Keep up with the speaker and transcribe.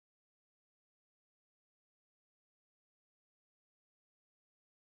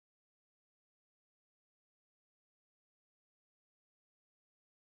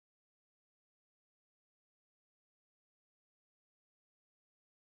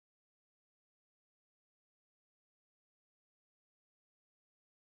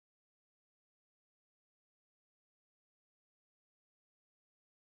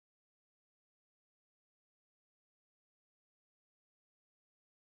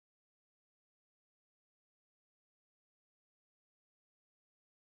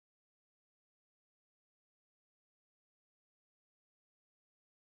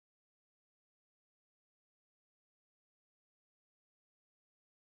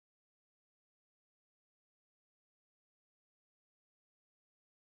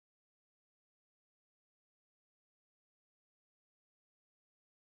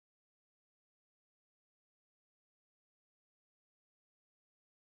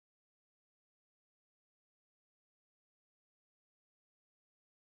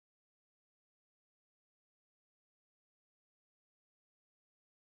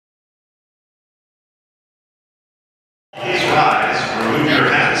rise, remove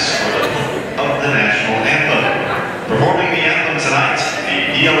your hats of the national anthem. Performing the anthem tonight, the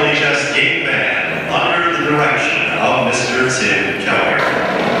PLHS Game Band under the direction of Mr. Tim Keller.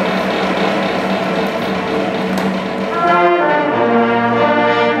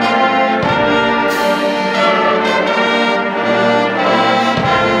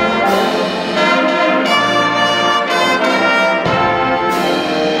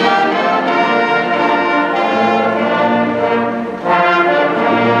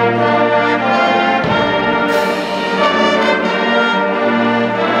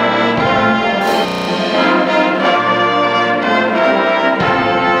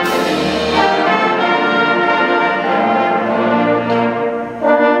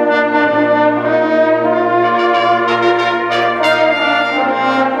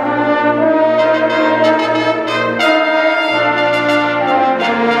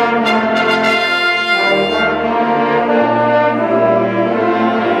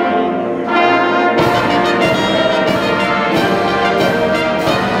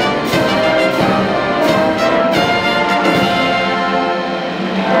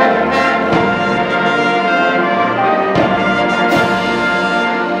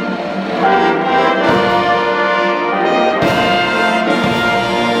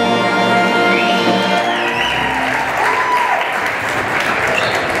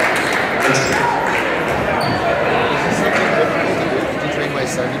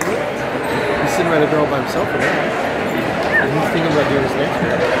 Ready to go by himself for that. He's thinking about doing his next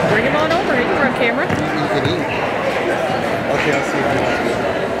year. Bring him on over. He can run camera. You can eat. Okay, I'll see if he wants to.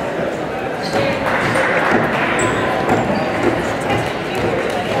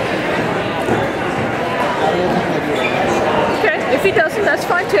 Okay, if he doesn't, that's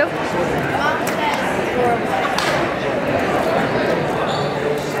fine too.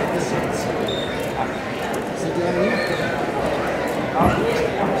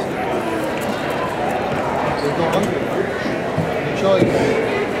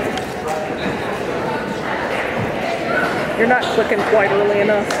 You're not clicking quite early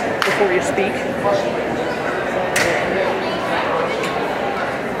enough before you speak.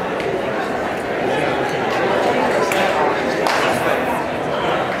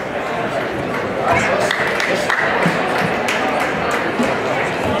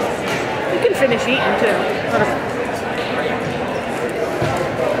 You can finish eating too.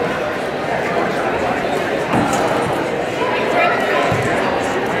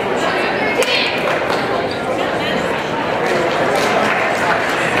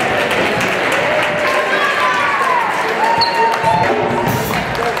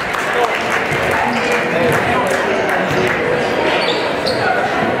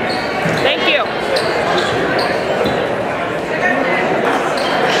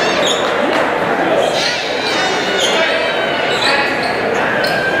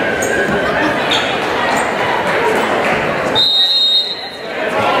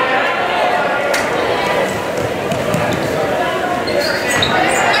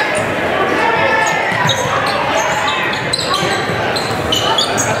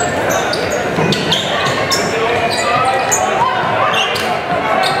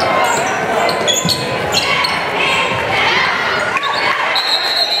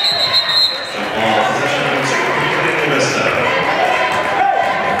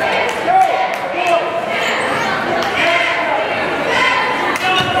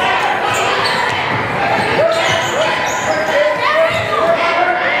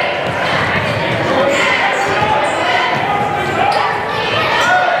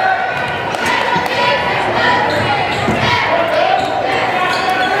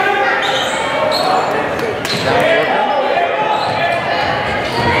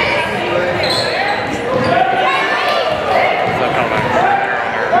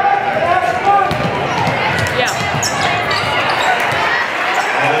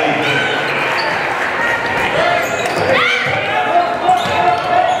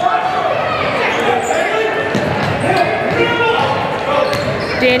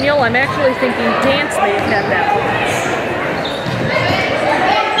 Daniel, I'm actually thinking Dance may have had that one.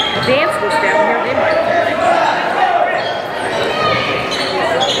 Dance was down here, they might have had it.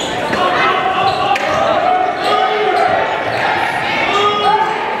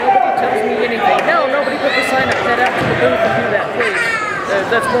 Nobody tells me anything. No, nobody put the sign up. Head out to the booth and do that, please.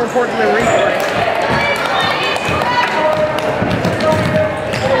 That's more important than replay.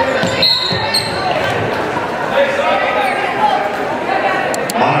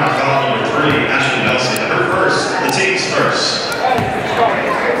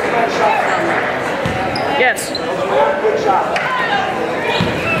 Yes. Good shot.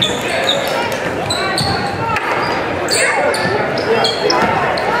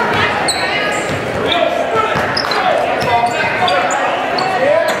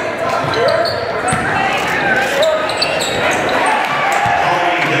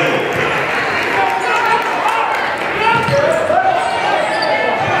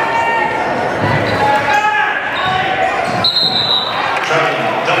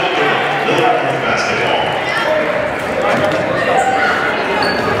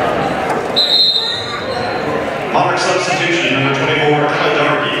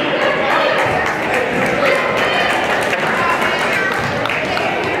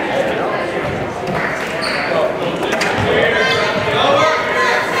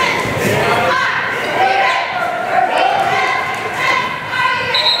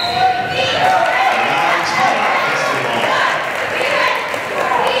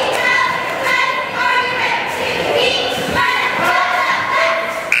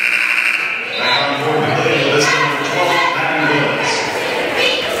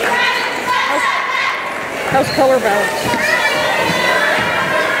 How's color balance?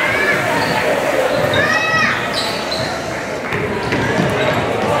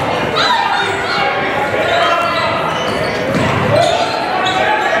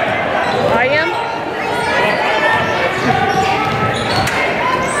 I am?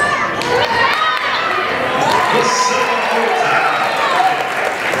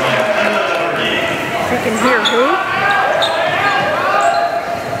 You can hear who?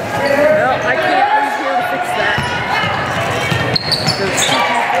 Well, I can't leave here to fix that. There's two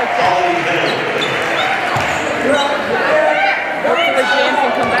people like that. Hopefully Jan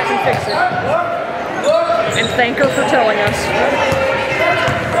can come back and fix it. And thank her for telling us.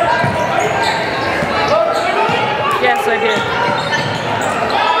 Yes, I did.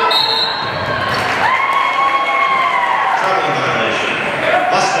 Traveling violation.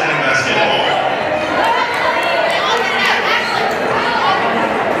 Mustang basketball.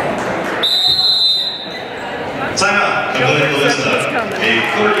 Timeout. Papillion-La. A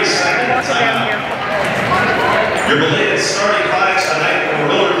 30-second timeout. Your belated starting fives tonight for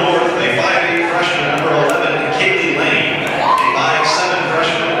Millard North, a 5'8" freshman, number 11, Kaylee Lane. A 5'7"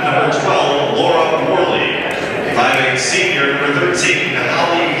 freshman, number 12, Laura Worley. A 5'8" senior, number 13,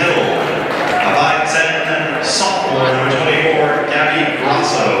 Holly Hill. A 5'10" sophomore, number 24, Gabby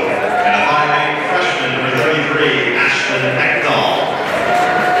Grosso. And a 5'8" freshman, number 33, Ashlyn Ekdahl.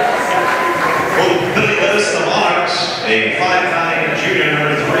 For the Monarchs, a 5'9" junior,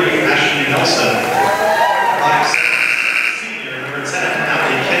 number 3, Ashley Nelson. 5'7" senior, number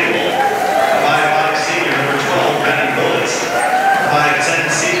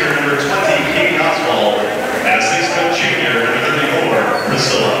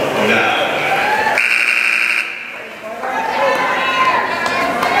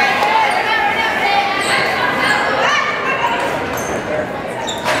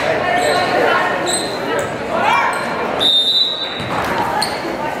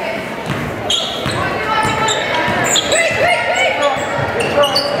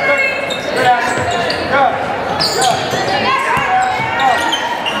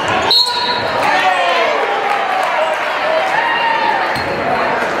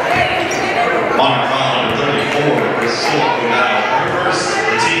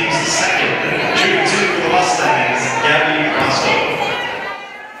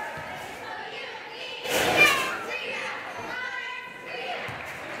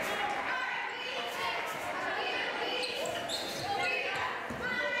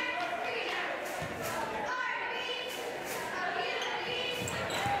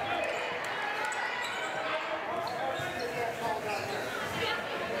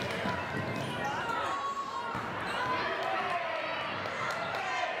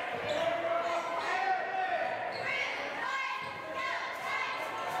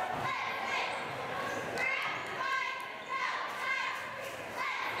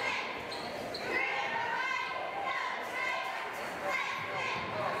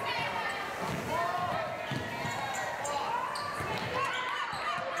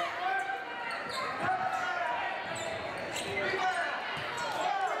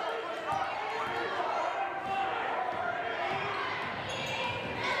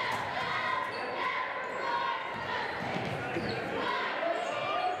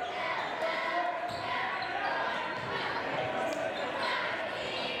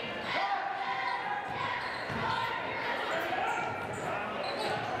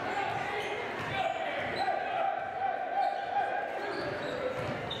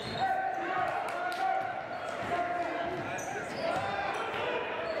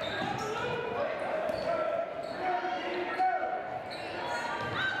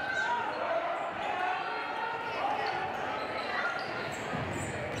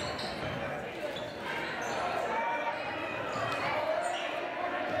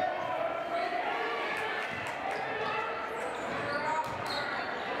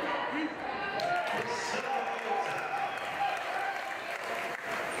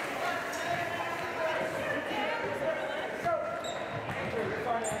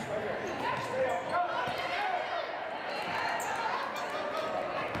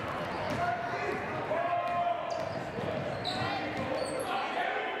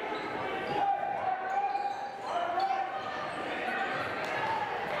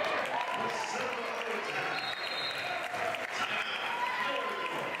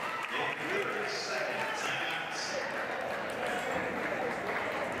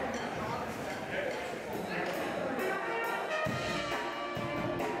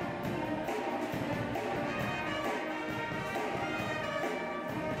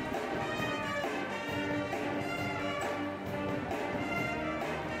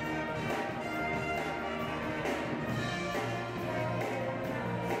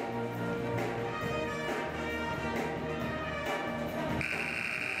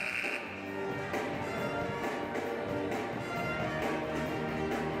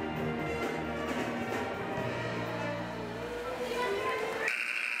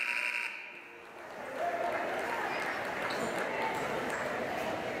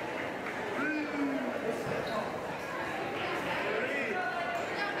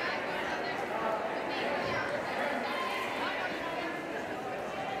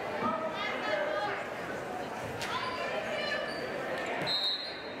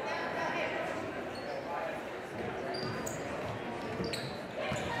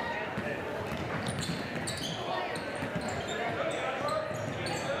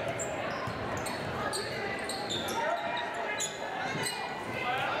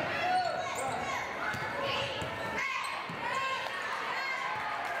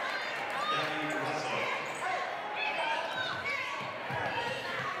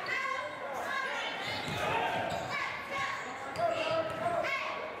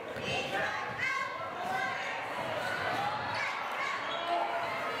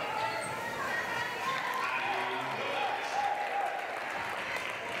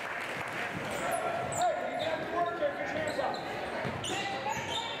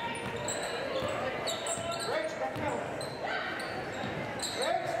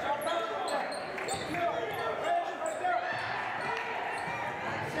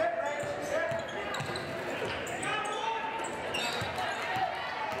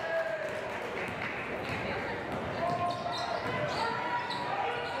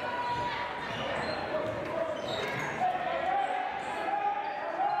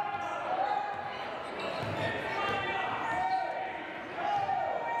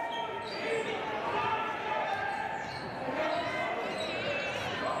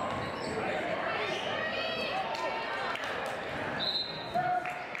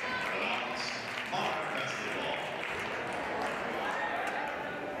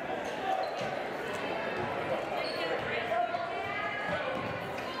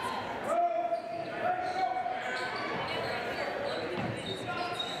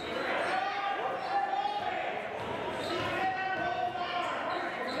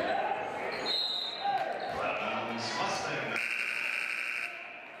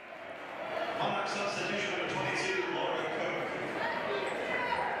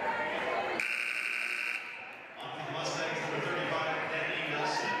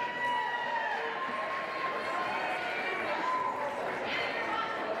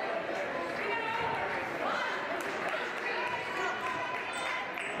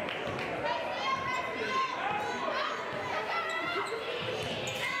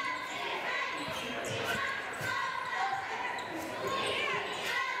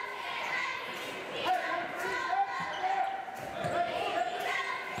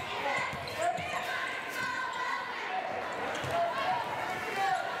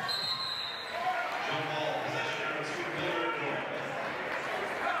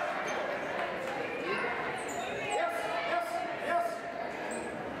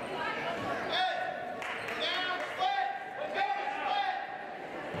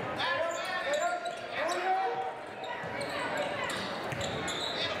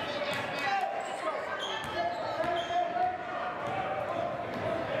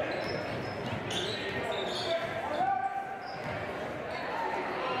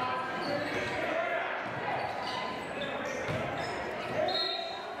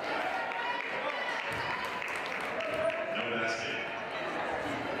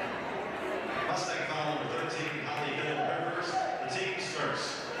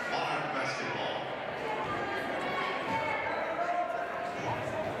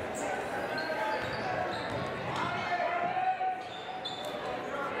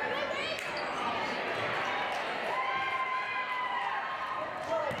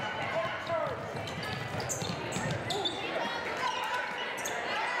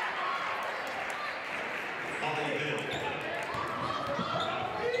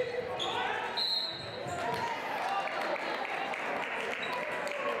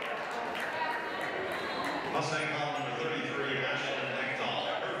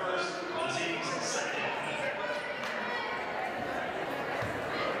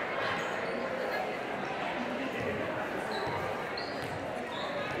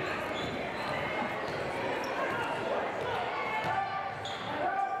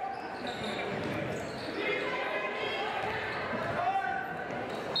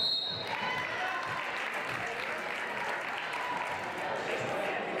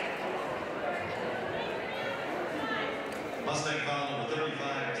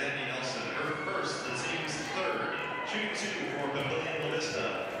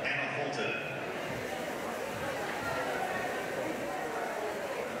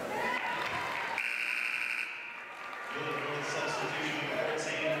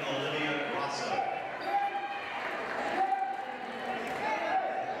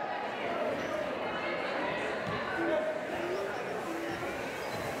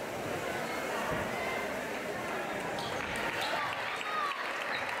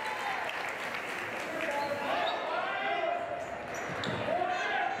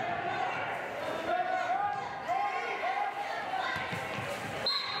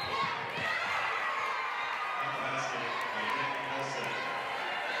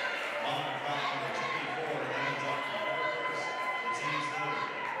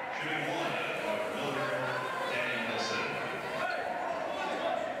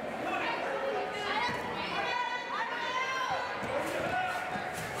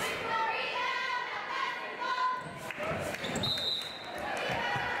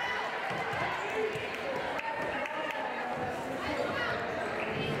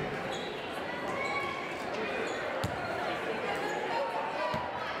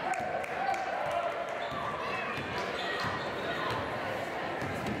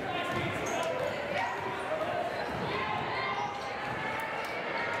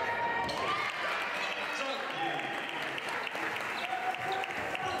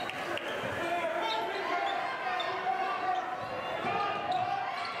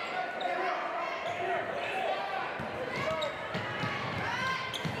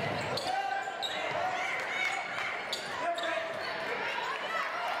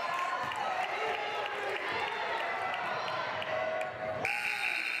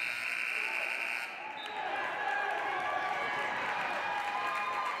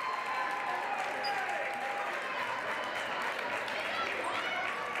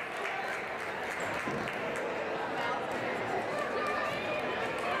Mustang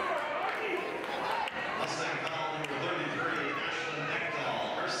foul number 33, Ashlyn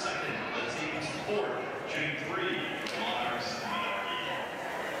Ekdahl, her second, the team's fourth, shooting 3, Monarchs Monarchy.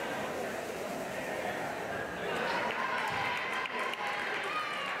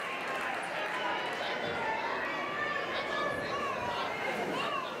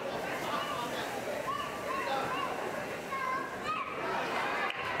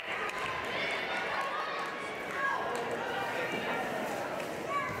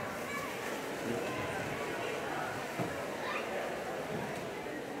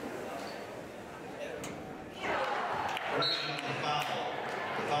 Correction on the foul.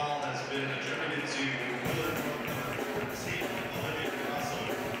 The foul has been attributed to Millard, number 14, Olivia Russell,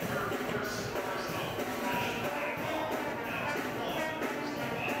 her first personal. Ashlyn Ekdahl has one personal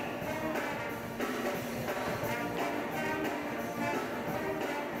foul.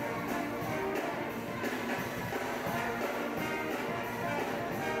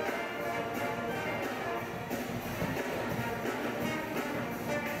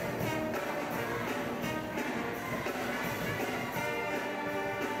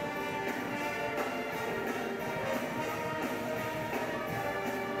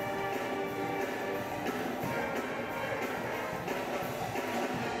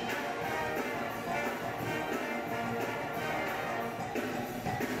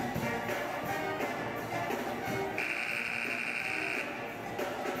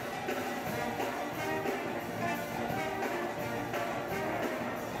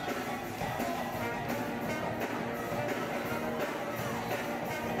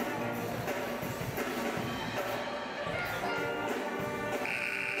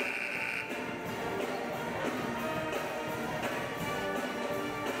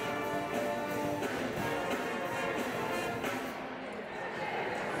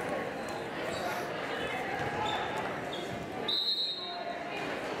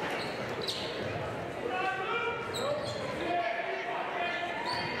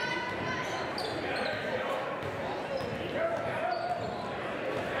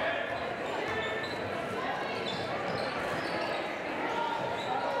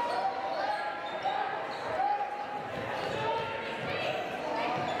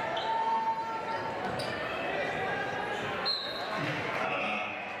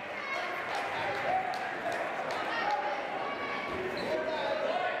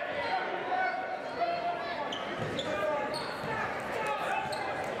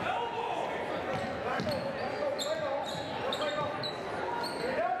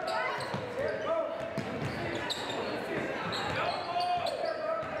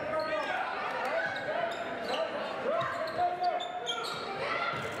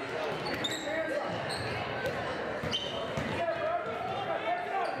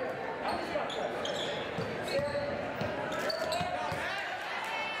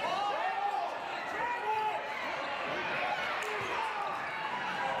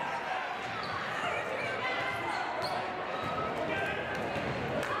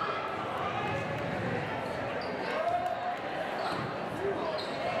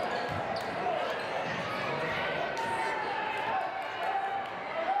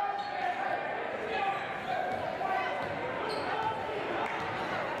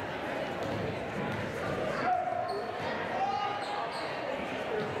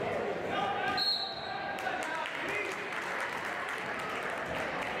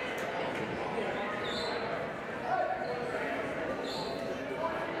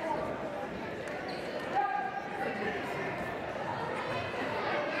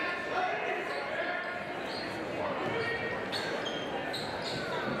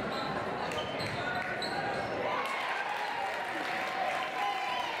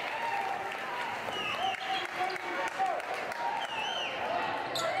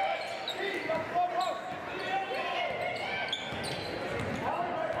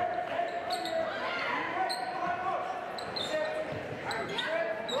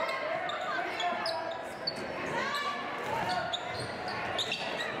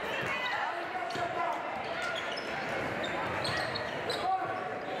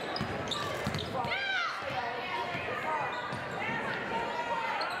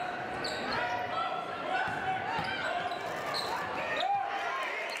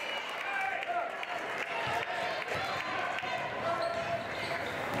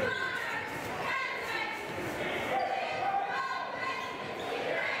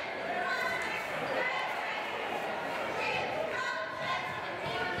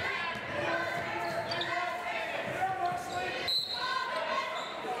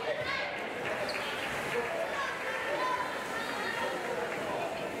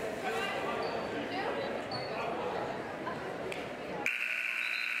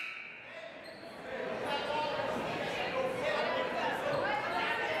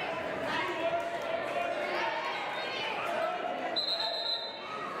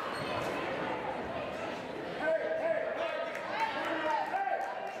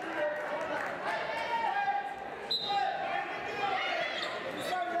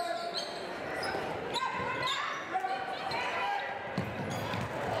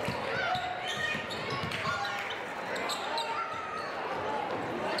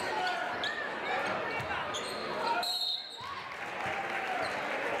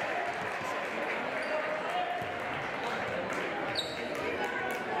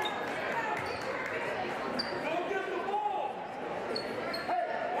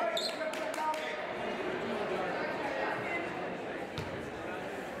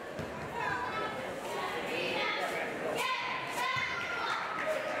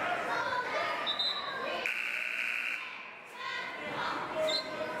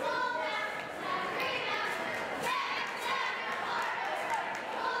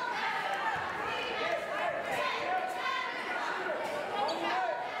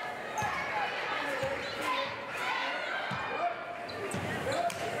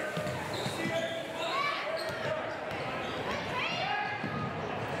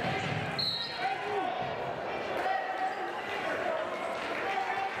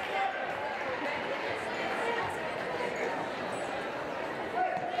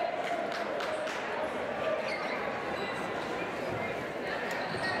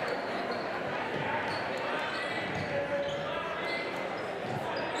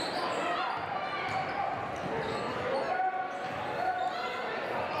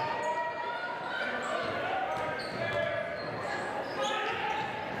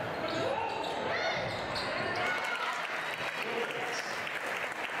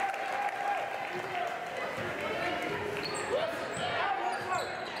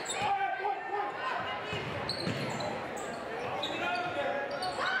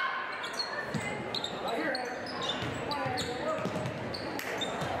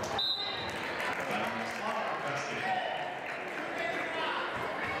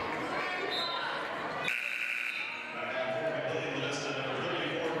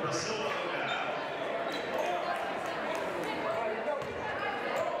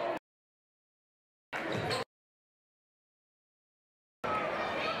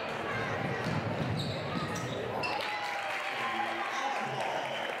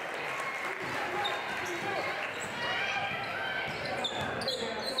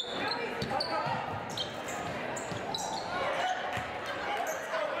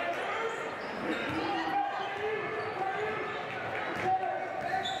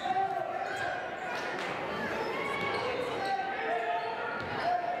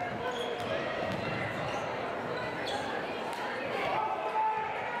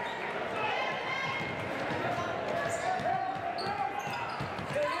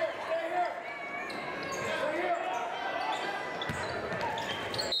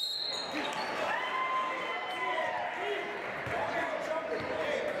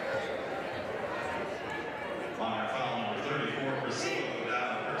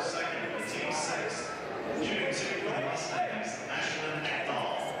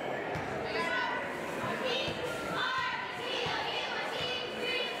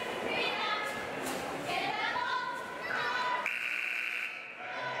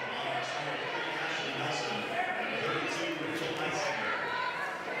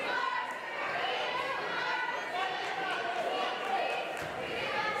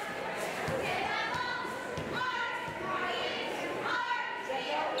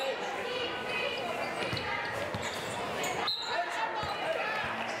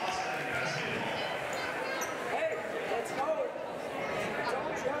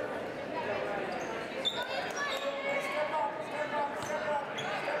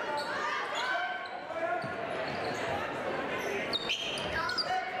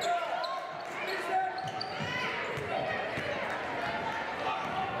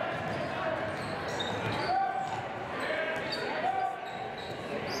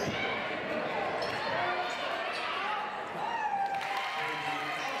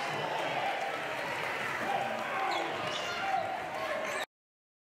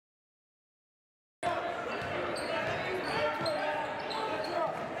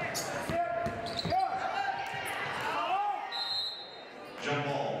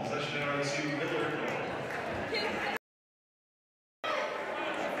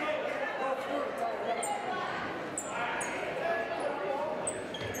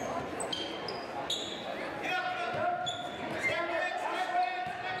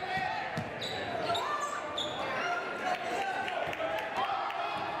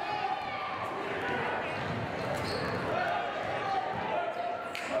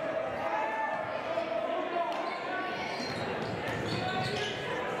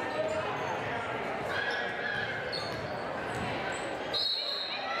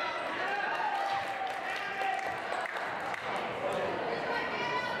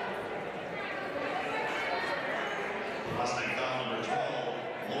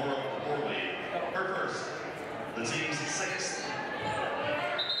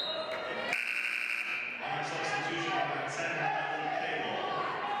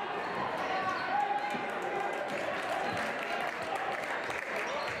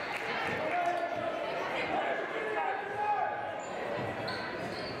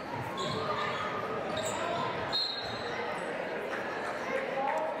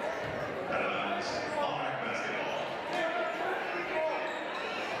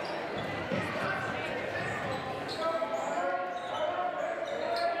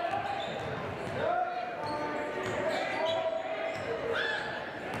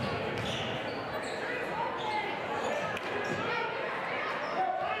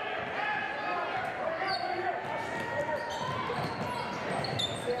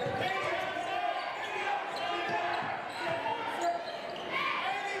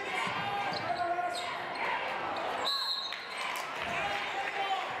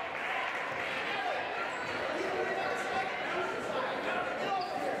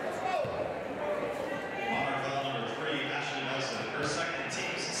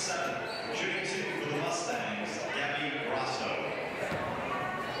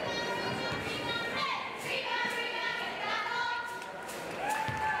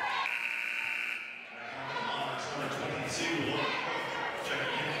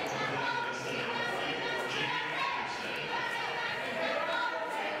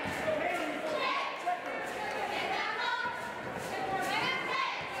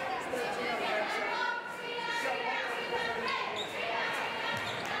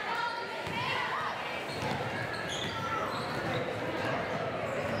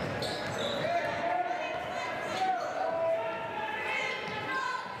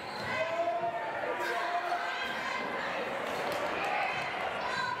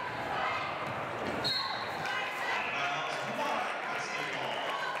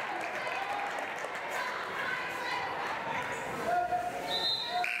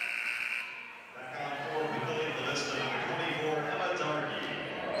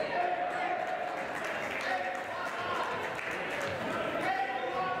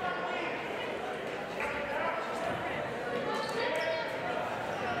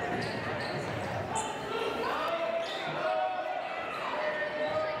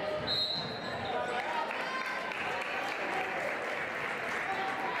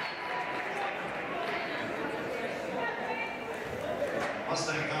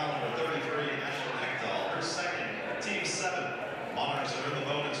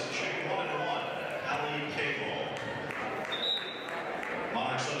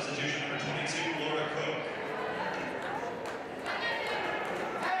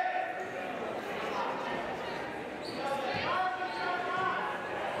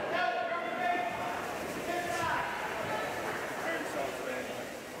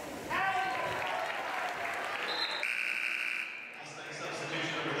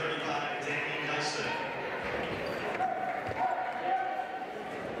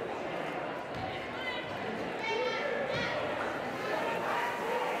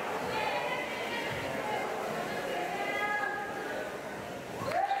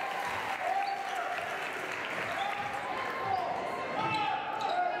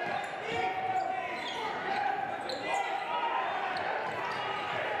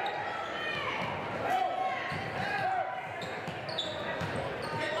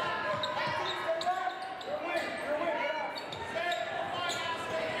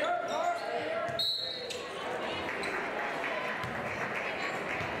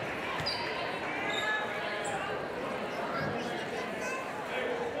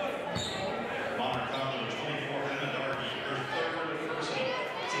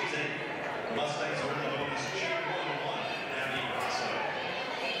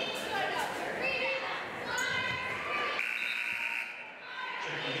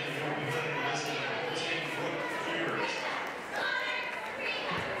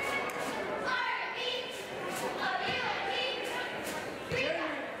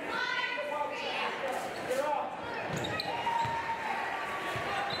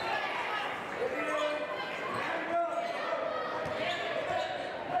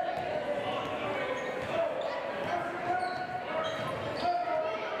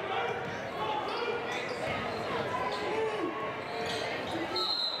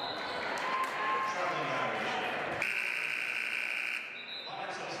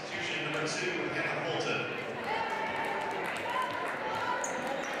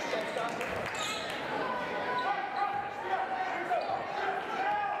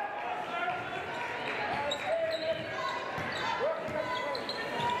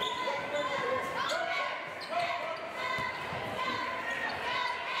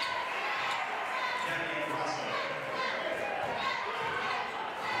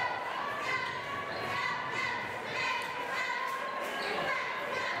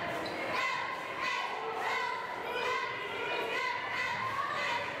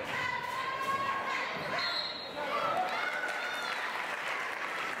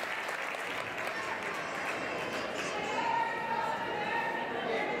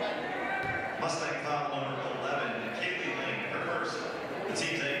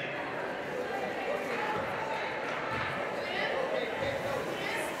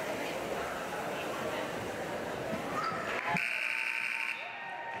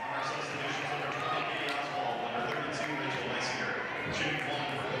 one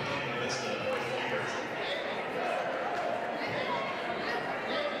for Papillion-La Vista with Millard.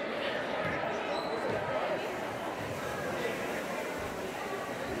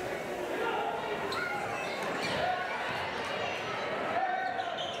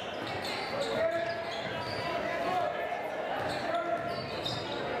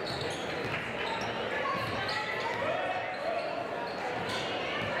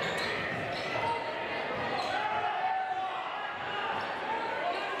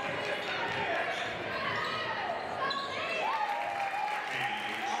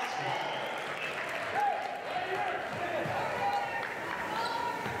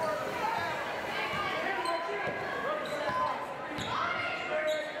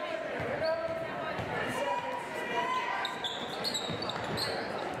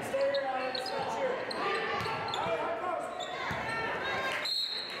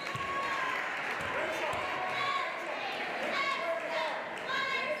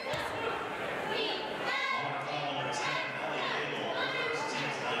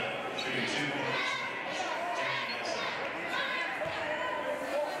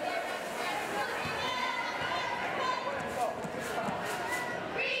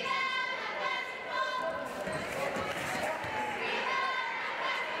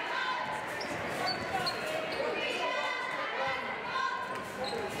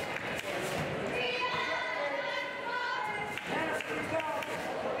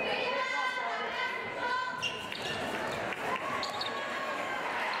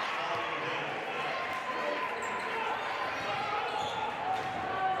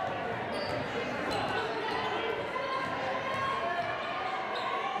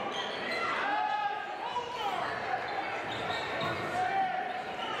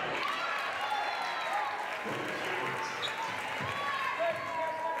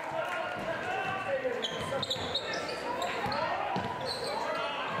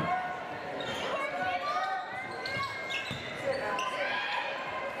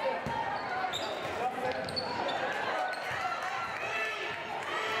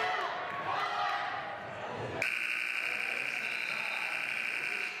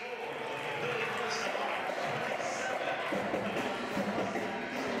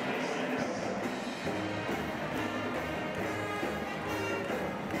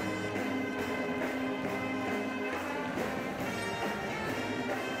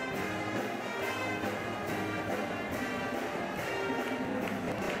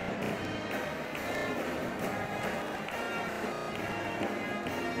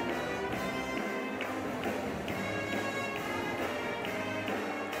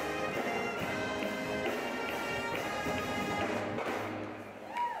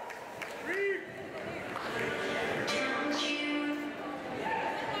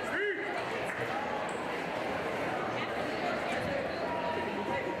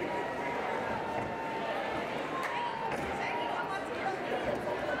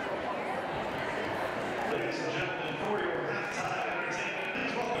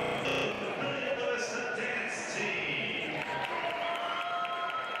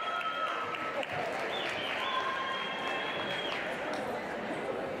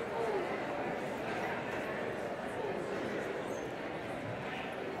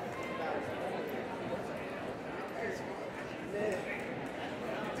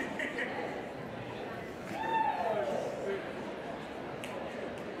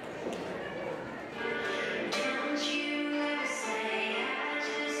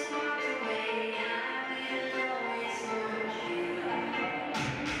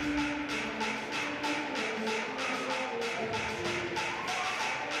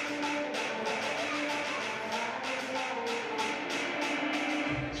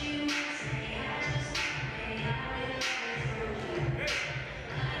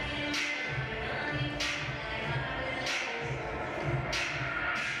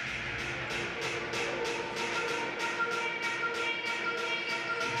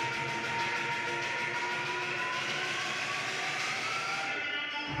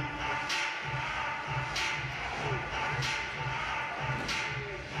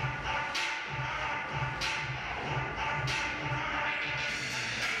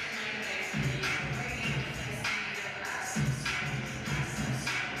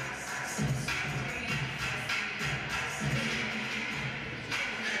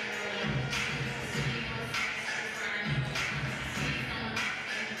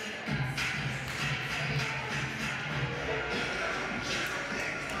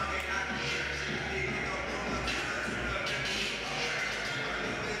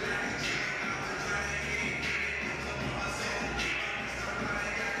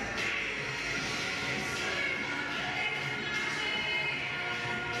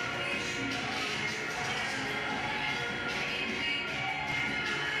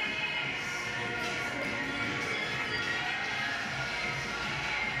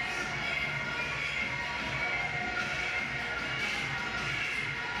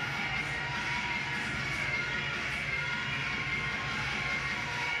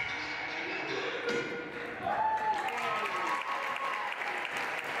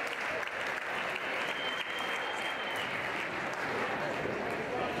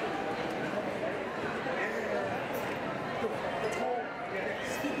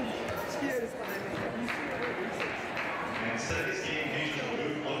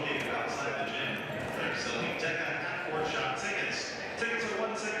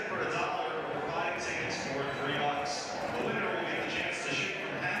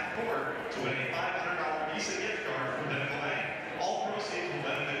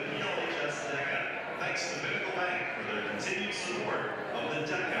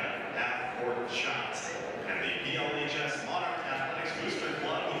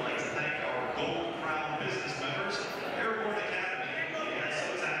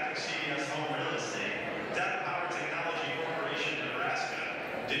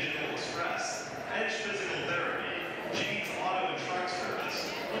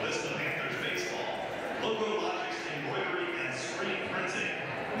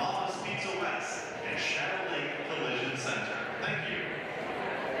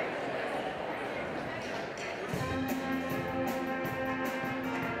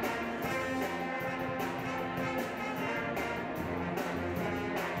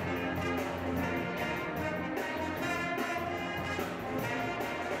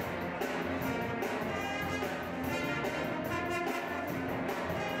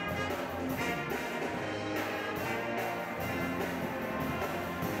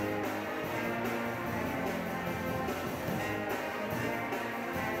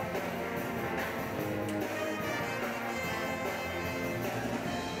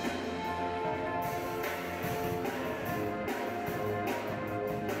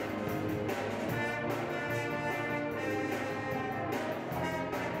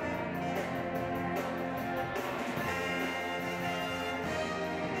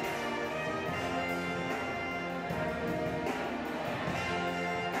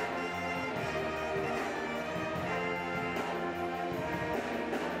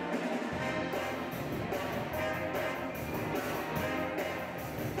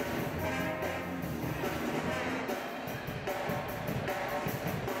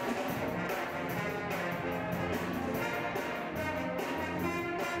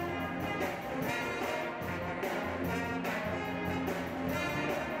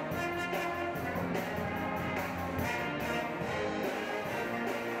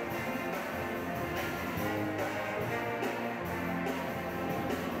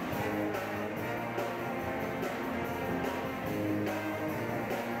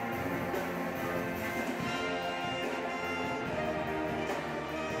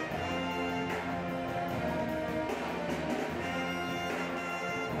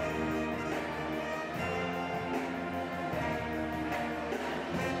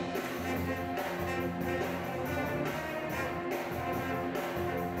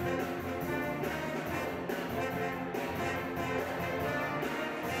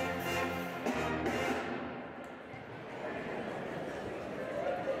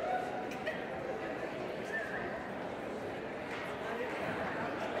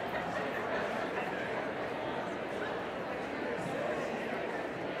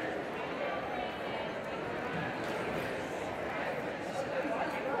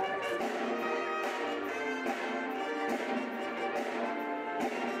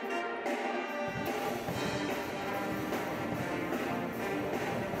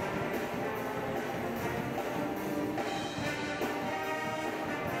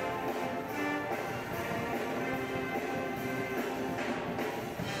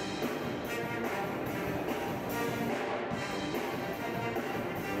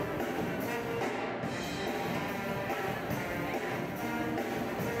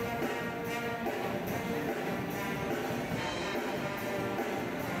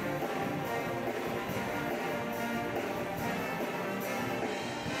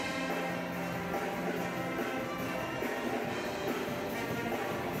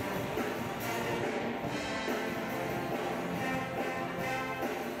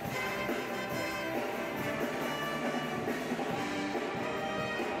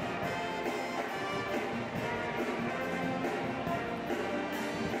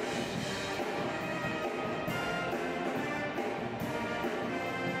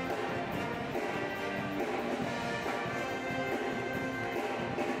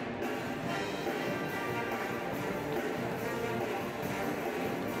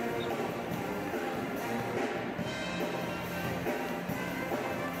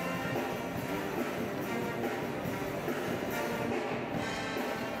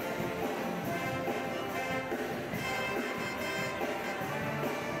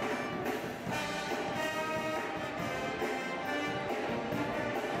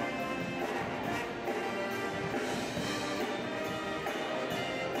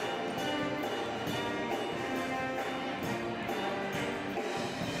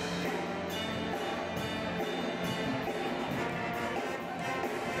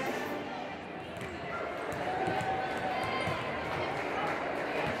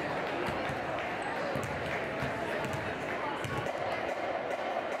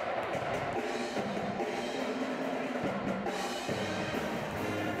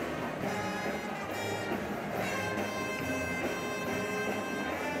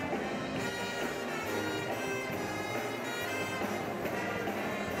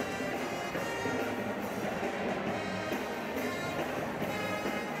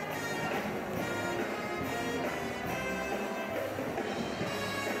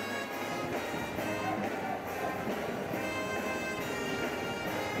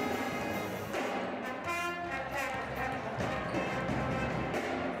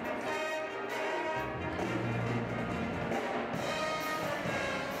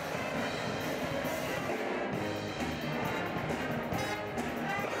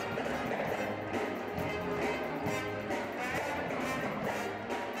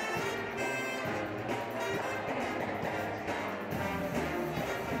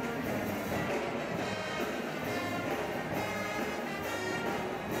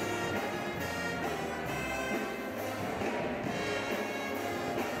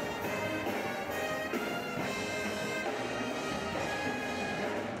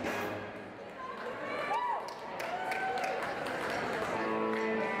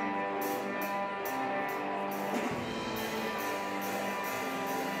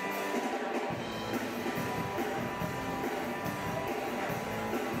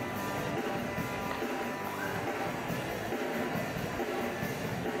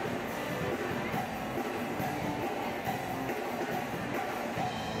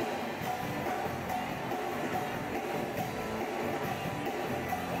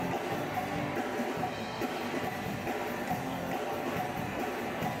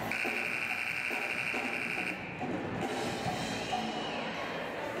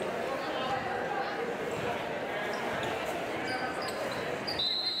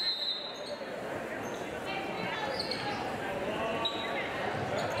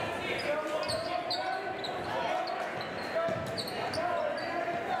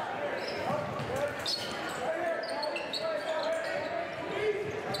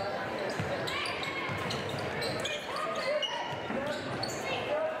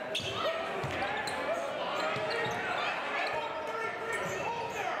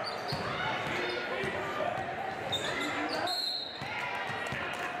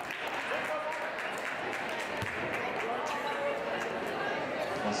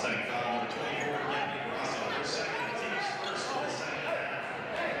 Setting foul number 24, Anthony Rosso, her second, team's first of the second half.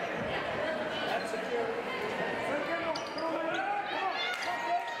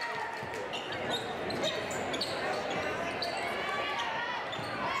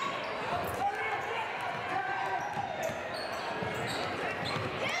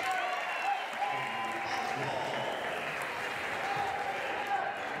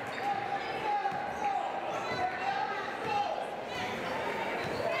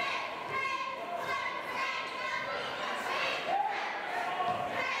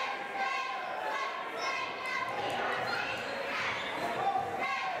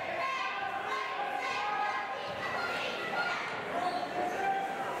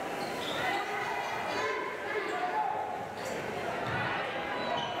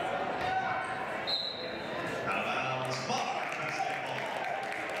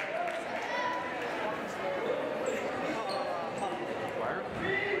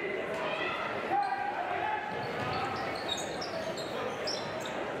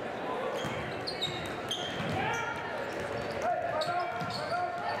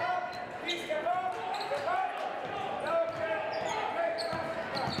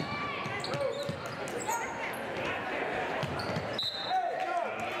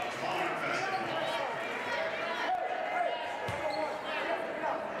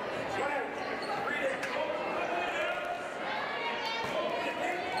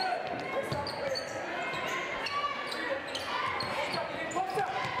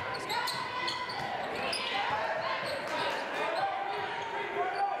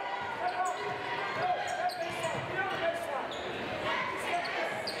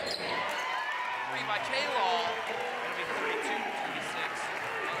 By K-Law, it'll be 32-26.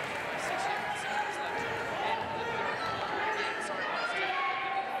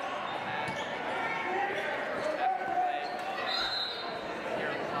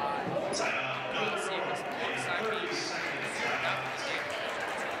 Sorry about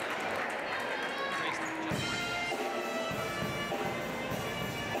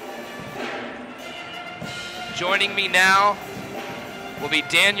Joining me now will be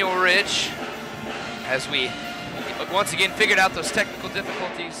Daniel Rich, as we once again figured out those technical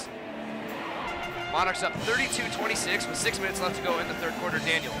difficulties. Monarchs up 32-26 with 6 minutes left to go in the third quarter.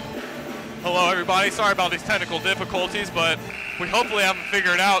 Daniel. Hello everybody, sorry about these technical difficulties, but we hopefully haven't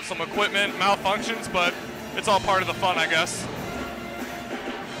figured out some equipment malfunctions, but it's all part of the fun, I guess.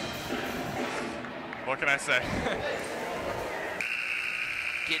 What can I say?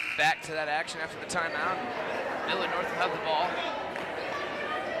 Getting back to that action after the timeout. Millard North will have the ball.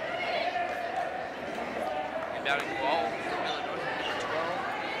 Inbounding the ball for Millard North, number 12,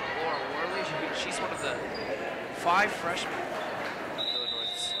 Laura Worley. She's one of the 5 freshmen of Millard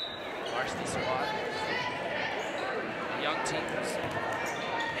North's varsity squad. Young team was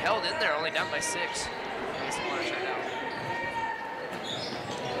held in there, only down by 6. Against the Monarchs right now.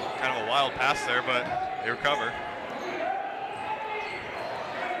 Kind of a wild pass there, but they recover.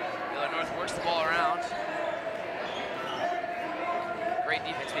 Millard North works the ball around. Great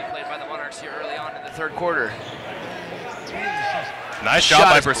defense being played by the Monarchs here early on in the third quarter. Nice job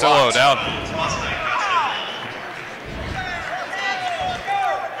by Priscilla O'Dowd.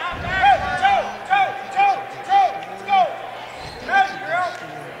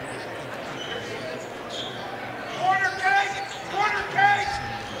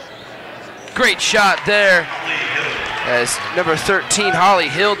 Great shot there as number 13, Holly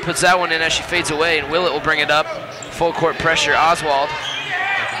Hild, puts that one in as she fades away, and Willett will bring it up. Full court pressure, Oswald.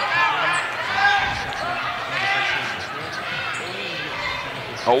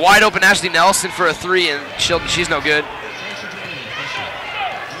 A wide open Ashley Nelson for a 3, and she's no good.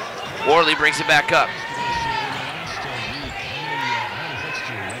 Worley brings it back up.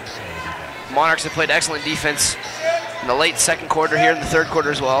 Monarchs have played excellent defense in the late second quarter, here in the third quarter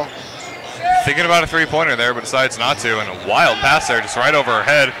as well. Thinking about a three-pointer there, but decides not to, and a wild pass there, just right over her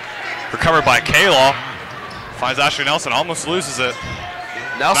head. Recovered by K-Law. Finds Ashley Nelson, almost loses it.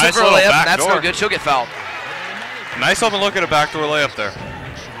 Nelson nice for a layup, back and that's door. no good. She'll get fouled. Nice open look at a backdoor layup there.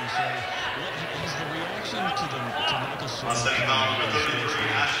 Setting foul number 33,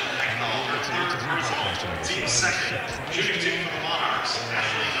 Ashley Eckdahl, her third personal. Team second, shooting team for the Monarchs,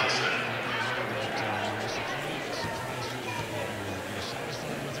 Ashley Nelson.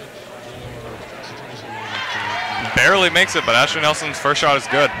 Barely makes it, but Ashley Nelson's first shot is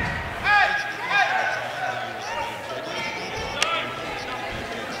good.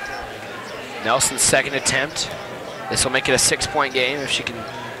 Nelson's second attempt. This will make it a 6-point game. If she can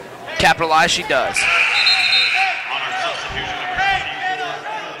capitalize, she does.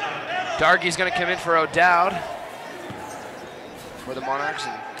 Dargy's going to come in for O'Dowd. for the Monarchs.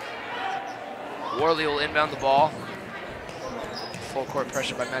 And Worley will inbound the ball. Full court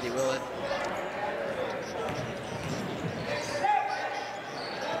pressure by Maddie Willett.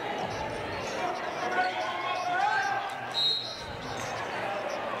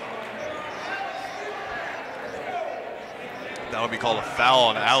 That would be called a foul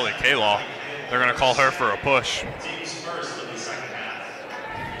on Allie K-Law. They're going to call her for a push. Teams first of the second half.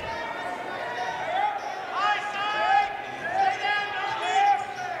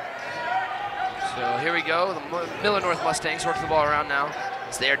 So here we go. The Millard North Mustangs work the ball around now.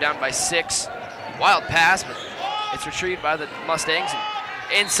 As they are down by 6. Wild pass, but it's retrieved by the Mustangs.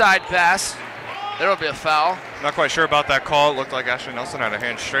 Inside pass. There will be a foul. Not quite sure about that call. It looked like Ashley Nelson had her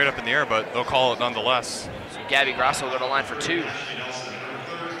hand straight up in the air, but they'll call it nonetheless. So Gabby Grosso will go to the line for 2.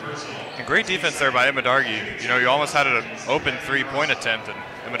 And great defense there by Emma Dargy. You know, you almost had an open 3-point attempt, and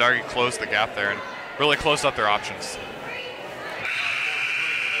Emma Dargy closed the gap there and really closed up their options.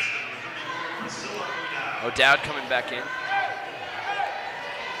 O'Dowd coming back in.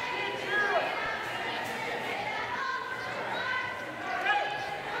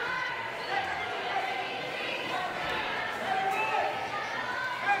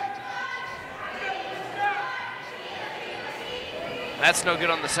 That's no good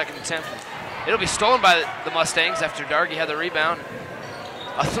on the second attempt. It'll be stolen by the Mustangs after Dargy had the rebound.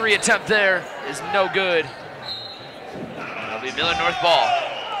 A 3 attempt there is no good. It'll be Millard North ball.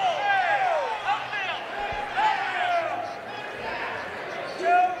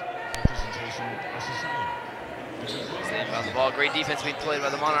 Staying about the ball. Great defense being played by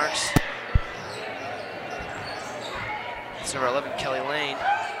the Monarchs. It's number 11, Kelly Lane.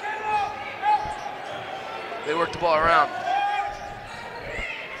 They work the ball around.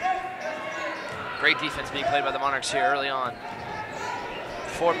 Great defense being played by the Monarchs here early on.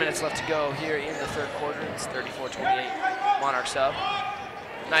 4 minutes left to go here in the third quarter. It's 34-28. Monarchs up.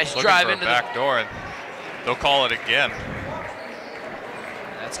 Nice drive into the back door, and they'll call it again.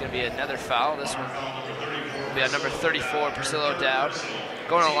 That's going to be another foul. This one will be on number 34, Priscilla O'Dowd.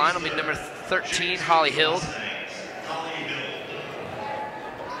 Going on the line will be number 13, Holly Hild.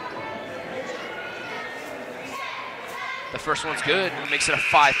 The first one's good. It makes it a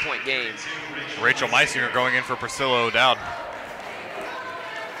 5-point game. Rachel Meisinger going in for Priscilla O'Dowd.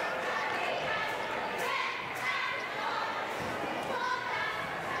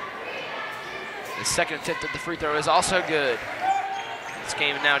 The second attempt at the free throw is also good. This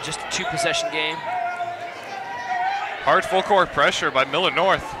game now just a 2-possession game. Hard full court pressure by Millard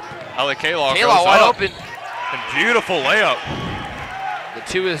North. Allie K-Law goes wide up. open. And beautiful layup. The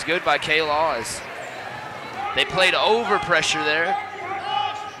 2 is good by K-Law as they played over pressure there.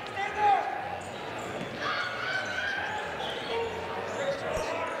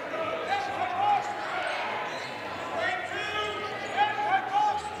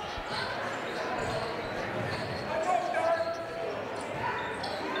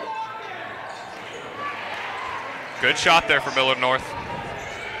 Good shot there for Millard North.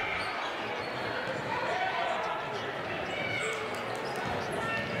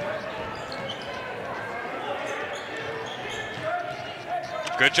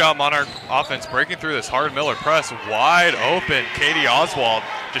 Good job, Monarch offense, breaking through this hard Millard press. Wide open, Katie Oswald,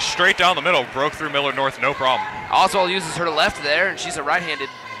 just straight down the middle, broke through Millard North, no problem. Oswald uses her left there, and she's a right-handed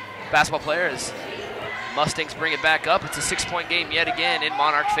basketball player as Mustangs bring it back up. It's a 6-point game yet again in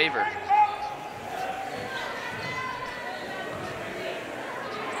Monarch favor.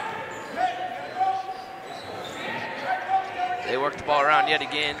 They work the ball around yet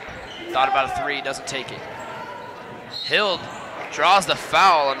again. Thought about a 3, doesn't take it. Hild draws the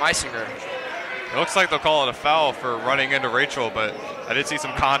foul on Meisinger. It looks like they'll call it a foul for running into Rachel, but I did see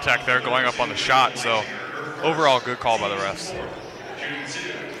some contact there going up on the shot, so overall good call by the refs.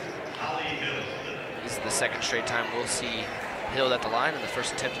 This is the second straight time we'll see Hild at the line, and the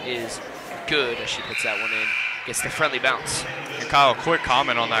first attempt is good as she puts that one in. Gets the friendly bounce. And Kyle, quick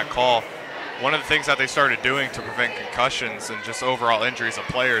comment on that call. One of the things that they started doing to prevent concussions and just overall injuries of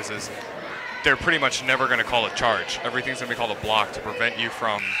players is they're pretty much never going to call a charge. Everything's going to be called a block to prevent you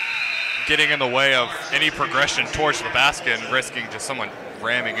from getting in the way of any progression towards the basket and risking just someone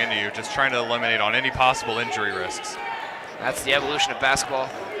ramming into you, just trying to eliminate on any possible injury risks. That's the evolution of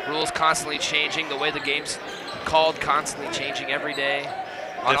basketball. Rules constantly changing, the way the game's called constantly changing every day.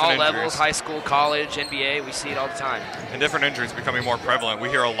 On all levels, high school, college, NBA, we see it all the time. And different injuries becoming more prevalent. We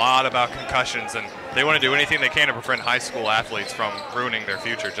hear a lot about concussions, and they want to do anything they can to prevent high school athletes from ruining their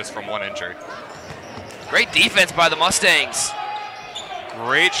future just from one injury. Great defense by the Mustangs.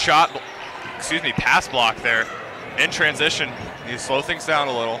 Great shot, pass block there. In transition, you slow things down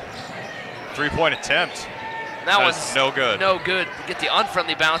a little. 3-point attempt. That was no good. No good. Get the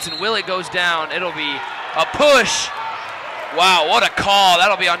unfriendly bounce, and Willett goes down. It'll be a push. Wow, what a call.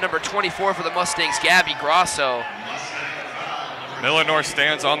 That'll be on number 24 for the Mustangs, Gabby Grosso. Millard North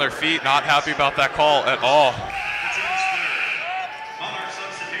stands on their feet, not happy about that call at all.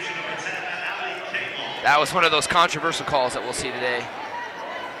 That was one of those controversial calls that we'll see today.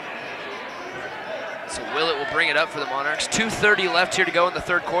 So Willett will bring it up for the Monarchs. 2:30 left here to go in the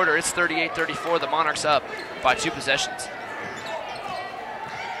third quarter. It's 38-34. The Monarchs up by 2 possessions.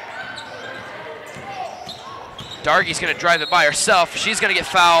 Dargy's going to drive it by herself. She's going to get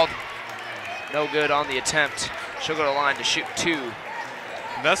fouled. No good on the attempt. She'll go to the line to shoot 2.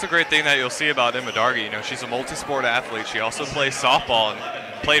 And that's the great thing that you'll see about Emma Dargy. You know, she's a multi-sport athlete. She also plays softball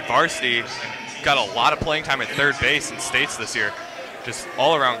and played varsity. Got a lot of playing time at third base in states this year. Just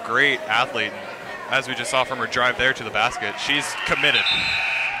all-around great athlete. As we just saw from her drive there to the basket, she's committed.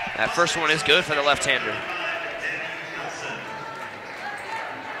 That first one is good for the left-hander.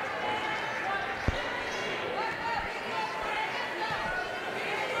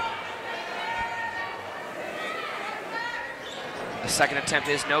 The second attempt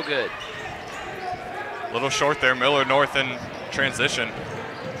is no good. A little short there, Millard North in transition.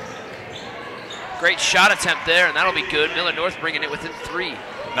 Great shot attempt there, and that'll be good. Millard North bringing it within 3.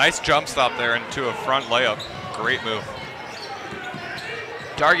 Nice jump stop there into a front layup. Great move.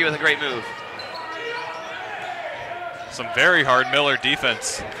 Dargy with a great move. Some very hard Millard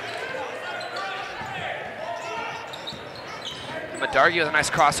defense. Dargy with a nice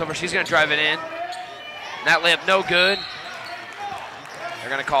crossover. She's going to drive it in. And that layup no good. They're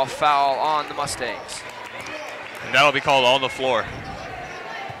going to call foul on the Mustangs. And that'll be called on the floor.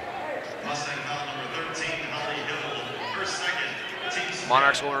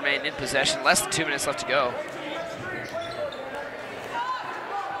 Monarchs will remain in possession. Less than 2 minutes left to go.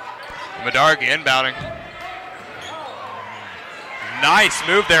 Medargi inbounding. Nice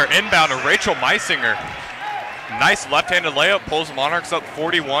move there, inbound to Rachel Meisinger. Nice left-handed layup, pulls the Monarchs up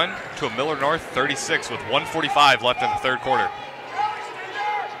 41 to a Millard North 36 with 1:45 left in the third quarter.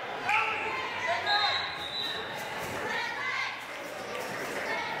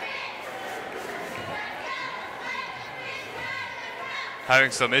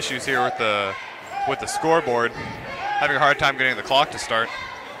 Having some issues here with the scoreboard. Having a hard time getting the clock to start.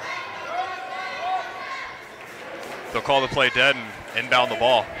 They'll call the play dead and inbound the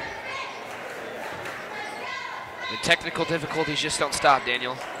ball. The technical difficulties just don't stop,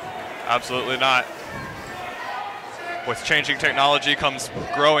 Daniel. Absolutely not. With changing technology comes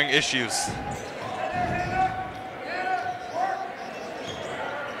growing issues.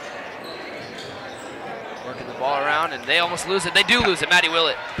 Working the ball around, and they almost lose it. They do lose it, Maddie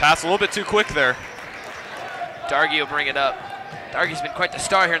Willett. Pass a little bit too quick there. Dargy will bring it up. Dargy's been quite the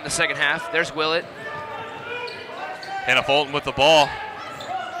star here in the second half. There's Willett. Hannah Fulton with the ball.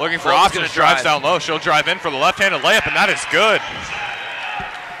 Looking for Fulton's options, gonna drives drive. down low. She'll drive in for the left-handed layup, and that is good.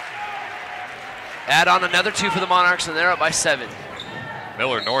 Add on another 2 for the Monarchs, and they're up by 7.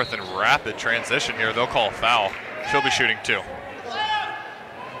 Millard North in rapid transition here. They'll call a foul. She'll be shooting 2.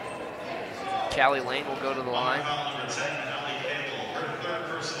 Callie Lane will go to the line.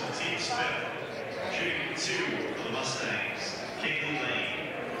 Shooting 2 for the Mustangs, Kaylee Lane.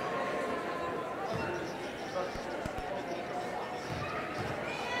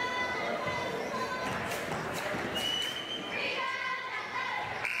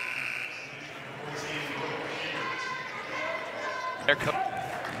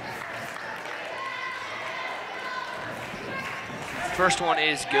 First one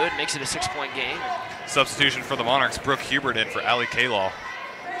is good, makes it a 6-point game. Substitution for the Monarchs, Brooke Hubert in for Allie Kalaw.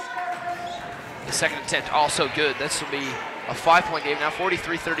 The second attempt also good. This will be a 5-point game now,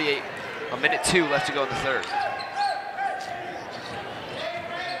 43-38. A minute 2 left to go in the third.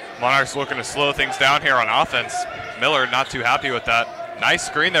 Monarchs looking to slow things down here on offense. Millard not too happy with that. Nice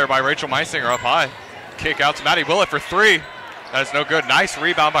screen there by Rachel Meisinger up high. Kick out to Maddie Willett for 3. That is no good. Nice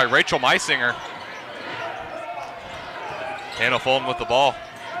rebound by Rachel Meisinger. Hannah Fulton with the ball.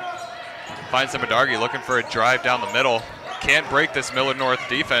 Finds Medargi looking for a drive down the middle. Can't break this Millard North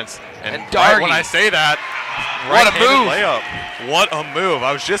defense. And right when I say that, what a move. Layup. What a move.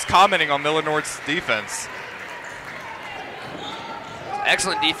 I was just commenting on Millard North's defense.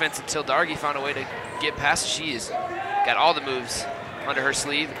 Excellent defense until Dargy found a way to get past. She's got all the moves under her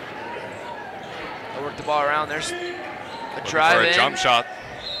sleeve. They'll work the ball around. There's a drive for a in. Jump shot.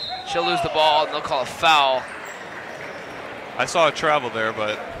 She'll lose the ball, and they'll call a foul. I saw a travel there,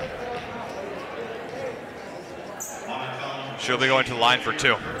 but she'll be going to the line for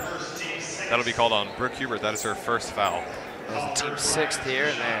 2. That'll be called on Brooke Hubert. That is her first foul. Team 6th here,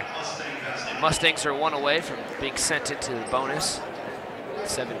 and there. Mustangs are 1 away from being sent into the bonus.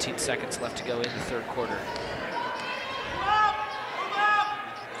 17 seconds left to go in the third quarter.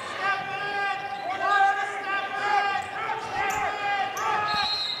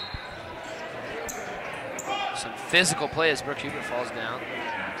 Some physical play as Brooke Hubert falls down.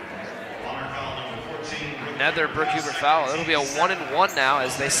 Another Brooke Hubert foul. It'll be a 1-and-1 now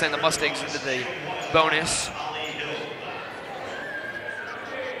as they send the Mustangs into the bonus.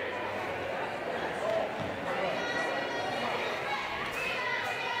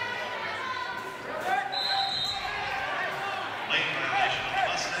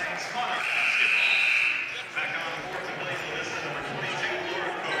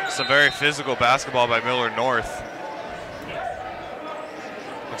 Some very physical basketball by Millard North.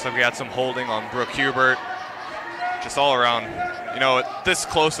 Looks like we had some holding on Brooke Hubert. Just all around, you know, this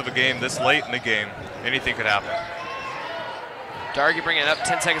close of a game, this late in the game, anything could happen. Dargy bringing it up,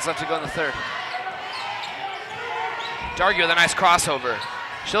 10 seconds left to go in the third. Dargy with a nice crossover.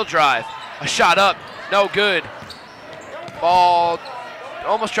 She'll drive. A shot up, no good. Ball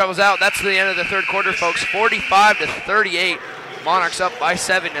almost travels out. That's the end of the third quarter, folks. 45-38. Monarchs up by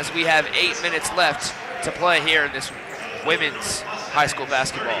 7 as we have 8 minutes left to play here in this women's high school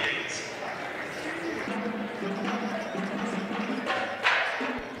basketball.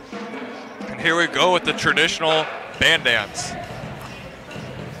 And here we go with the traditional band dance.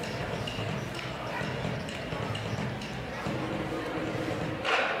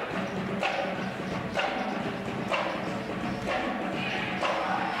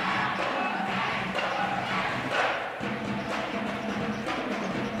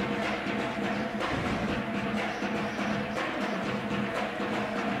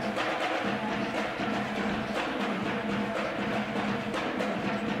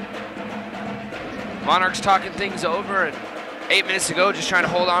 Monarchs talking things over, and 8 minutes to go, just trying to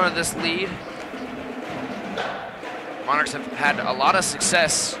hold on to this lead. Monarchs have had a lot of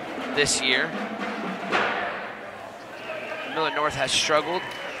success this year. Millard North has struggled,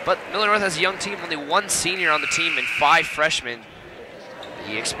 but Millard North has a young team, only 1 senior on the team and 5 freshmen.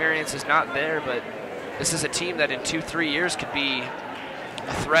 The experience is not there, but this is a team that in 2-3 years could be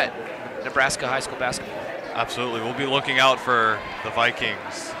a threat in Nebraska high school basketball. Absolutely, we'll be looking out for the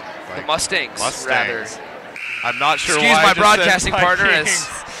Vikings. The Mustangs, rather. I'm not sure Excuse why my I just broadcasting said partner Vikings.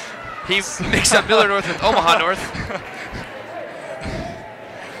 as he mixed up Millard North with Omaha North.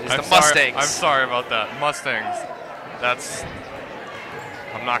 It's the Mustangs. I'm sorry about that. Mustangs. That's...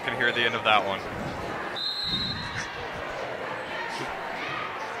 I'm not going to hear the end of that one.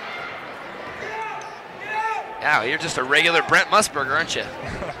 Wow, you're just a regular Brent Musburger, aren't you?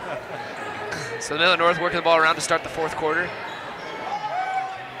 So Millard North working the ball around to start the fourth quarter.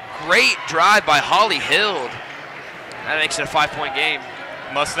 Great drive by Holly Hild. That makes it a 5-point game.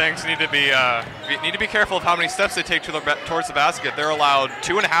 Mustangs need to be careful of how many steps they take towards the basket. They're allowed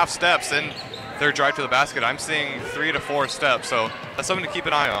 2.5 steps in their drive to the basket. I'm seeing 3 to 4 steps, so that's something to keep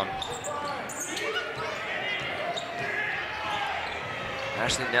an eye on.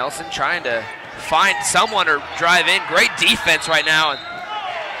 Ashley Nelson trying to find someone to drive in. Great defense right now.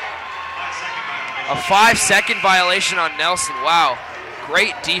 A 5-second violation on Nelson. Wow.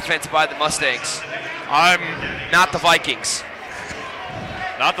 Great defense by the Mustangs. Not the Vikings.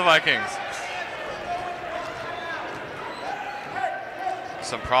 Not the Vikings.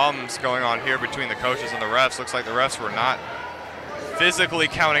 Some problems going on here between the coaches and the refs. Looks like the refs were not physically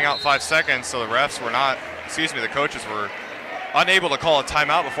counting out 5 seconds, so the refs were not, the coaches were unable to call a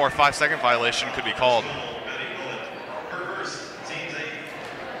timeout before a 5-second violation could be called.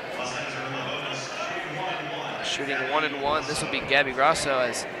 Shooting 1-and-1. This will be Gabby Grosso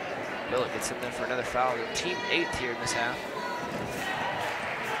as Millard gets in there for another foul. Team 8th here in this half.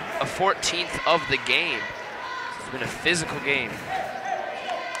 A 14th of the game. It's been a physical game.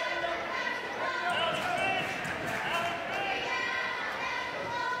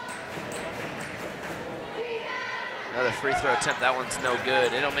 Another free throw attempt. That one's no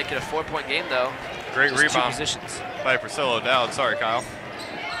good. It'll make it a 4-point game though. Great Just rebound 2 positions. by Priscilla O'Dowd. Sorry, Kyle.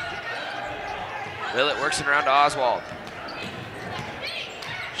 Willett works it around to Oswald.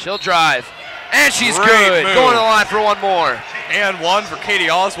 She'll drive. And she's Great good. move. Going to the line for one more. And one for Katie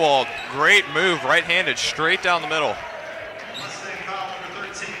Oswald. Great move, right-handed, straight down the middle.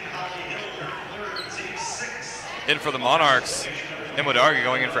 In for the Monarchs. Emma Dargy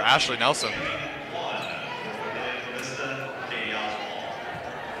going in for Ashley Nelson.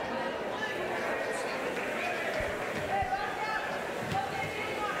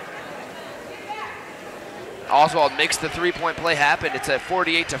 Oswald makes the 3-point play happen. It's a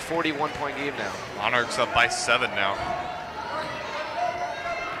 48 to 41 point game now. Monarchs up by 7 now.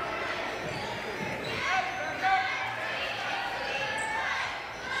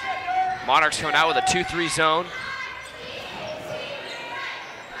 Monarchs coming out with a 2-3 zone.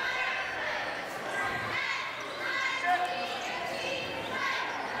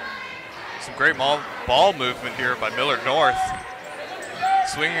 Some great ball movement here by Millard North.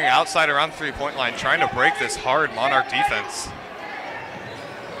 Swinging outside around the three-point line, trying to break this hard Monarch defense.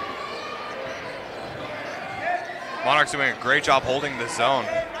 Monarchs doing a great job holding the zone.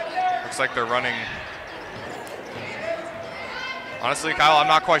 Looks like they're running. Honestly, Kyle, I'm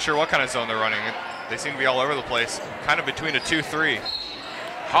not quite sure what kind of zone they're running. They seem to be all over the place, kind of between a 2-3.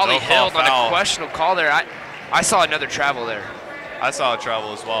 Holly Hill on a questionable call there. I saw another travel there. I saw a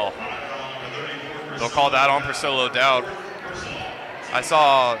travel as well. They'll call that on Priscilla O'Dowd. I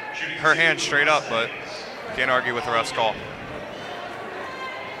saw her hand straight up, but can't argue with the ref's call.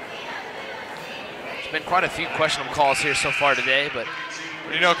 There's been quite a few questionable calls here so far today, but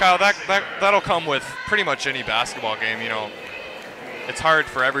you know, Kyle, that'll come with pretty much any basketball game. You know, it's hard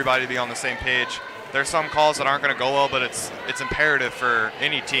for everybody to be on the same page. There's some calls that aren't going to go well, but it's imperative for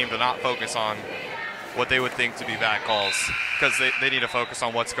any team to not focus on what they would think to be bad calls, because they need to focus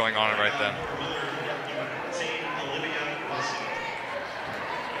on what's going on right then.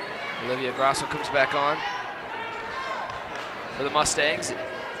 Olivia Grasso comes back on for the Mustangs.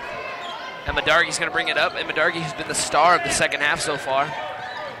 Emma Dargy's going to bring it up. Emma Dargy has been the star of the second half so far.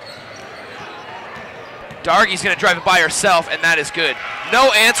 Dargy's going to drive it by herself, and that is good.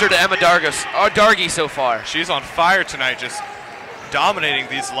 No answer to Emma Dargy so far. She's on fire tonight, just dominating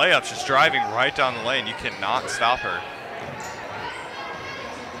these layups, just driving right down the lane. You cannot stop her.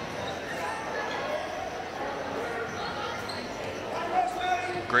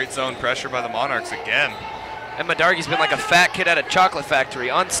 Great zone pressure by the Monarchs again. Emma Dargy's been like a fat kid at a chocolate factory,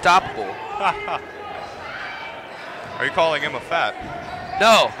 unstoppable. Are you calling him a fat?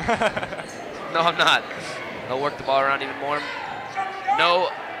 No. No, I'm not. They'll work the ball around even more. No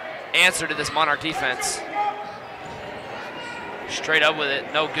answer to this Monarch defense. Straight up with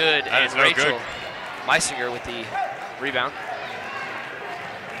it, no good. That is and no Rachel good. Meisinger with the rebound.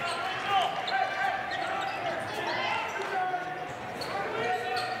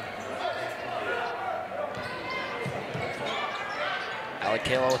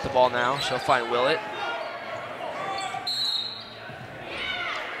 Kayla with the ball now. She'll find Willett.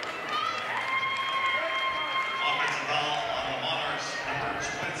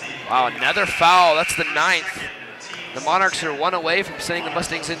 Wow, another foul. That's the 9th. The Monarchs are one away from sending the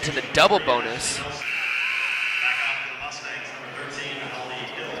Mustangs into the double bonus.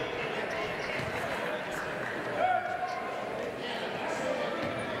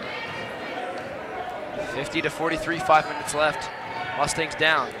 (50 to 43, 5 minutes left. Mustangs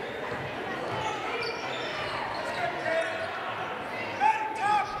down.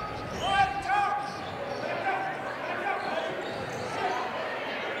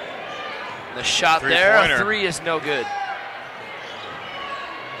 The shot there, a 3 is no good.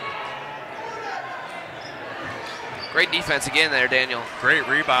 Great defense again there, Daniel. Great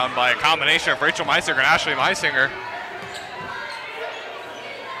rebound by a combination of Rachel Meisinger and Ashley Meisinger.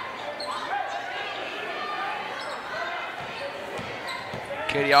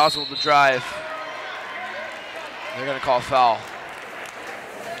 Katie Oswald to drive. They're going to call a foul.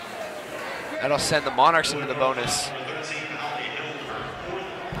 That'll send the Monarchs into the bonus.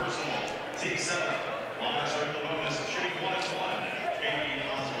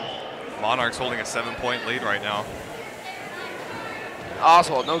 Monarchs holding a 7-point lead right now.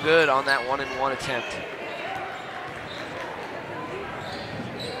 Oswald, no good on that 1-and-1 attempt.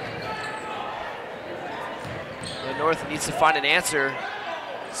 The North needs to find an answer.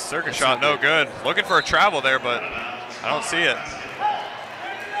 Circuit shot, no good. Looking for a travel there, but I don't see it.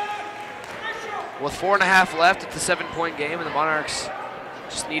 With 4.5 left, it's a 7-point game, and the Monarchs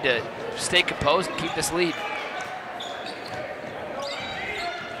just need to stay composed and keep this lead.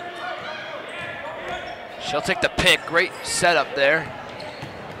 She'll take the pick. Great setup there.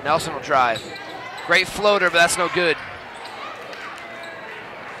 Nelson will drive. Great floater, but that's no good.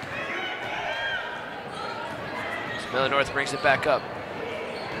 So Millard North brings it back up.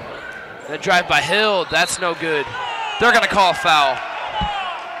 The drive by Hill, that's no good. They're going to call a foul.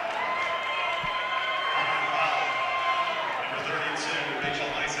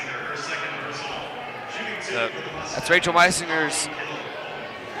 That's Rachel Meisinger's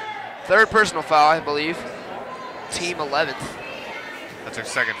 3rd personal foul, I believe. Team 11th. That's her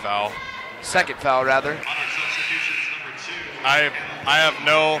 2nd foul. 2nd foul, rather. I have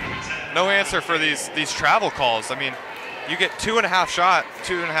no answer for these travel calls. I mean, you get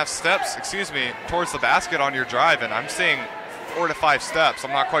 2.5 steps, towards the basket on your drive, and I'm seeing 4 to 5 steps.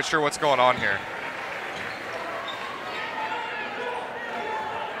 I'm not quite sure what's going on here.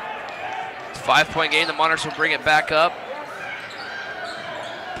 5-point game. The Monarchs will bring it back up.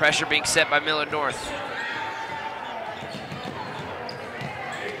 Pressure being set by Millard North.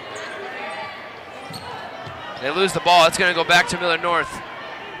 They lose the ball. It's going to go back to Millard North.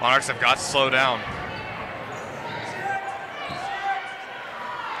 Monarchs have got to slow down.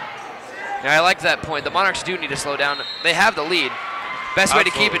 Now, I like that point. The Monarchs do need to slow down. They have the lead. Best way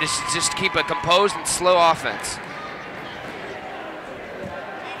to keep it is just keep a composed and slow offense.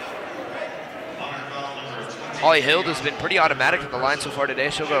 Holly Hild has been pretty automatic at the line so far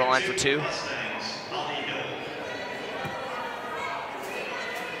today. She'll go to the line for 2.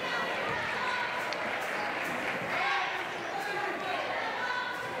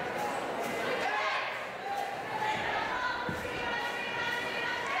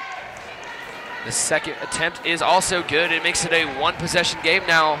 The second attempt is also good. It makes it a 1-possession game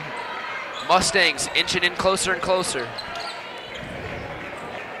now. Mustangs inching in closer and closer.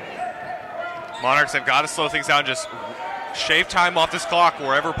 Monarchs have got to slow things down, just shave time off this clock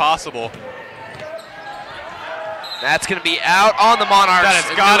wherever possible. That's going to be out on the Monarchs. That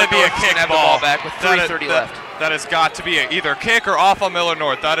has got to be a kick ball. Back with 3:30 left. That has got to be either kick or off on Millard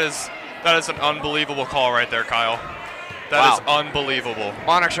North. That is an unbelievable call right there, Kyle. That is unbelievable.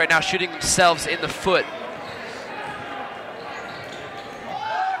 Monarchs right now shooting themselves in the foot.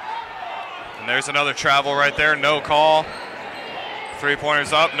 And there's another travel right there, no call.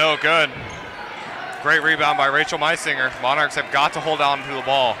 3-pointers up, no good. Great rebound by Rachel Meisinger. Monarchs have got to hold on to the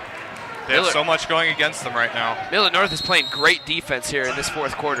ball. They have so much going against them right now. Millard North is playing great defense here in this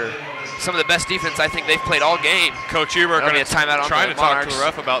 4th quarter. Some of the best defense I think they've played all game. Coach Huber going to try to talk to the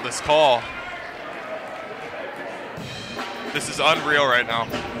ref about this call. This is unreal right now.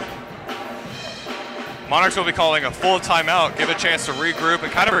 Monarchs will be calling a full timeout, give a chance to regroup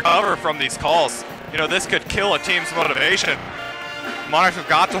and kind of recover from these calls. You know, this could kill a team's motivation. Monarchs have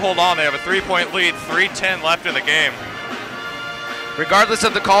got to hold on. They have a 3-point lead, 3:10 left in the game. Regardless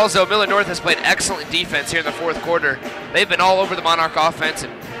of the calls, though, Millard North has played excellent defense here in the 4th quarter. They've been all over the Monarch offense,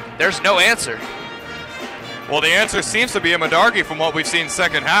 and there's no answer. Well, the answer seems to be Medargi from what we've seen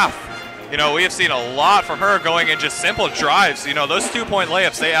second half. You know, we have seen a lot from her going in just simple drives. You know, those 2-point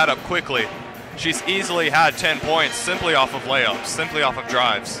layups, they add up quickly. She's easily had 10 points simply off of layups, simply off of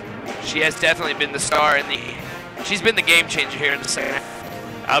drives. She has definitely been the star in she's been the game changer here in the second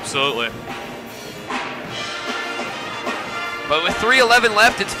half. Absolutely. But with 3:11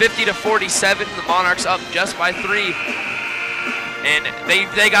 left, it's 50-47. The Monarchs up just by 3. And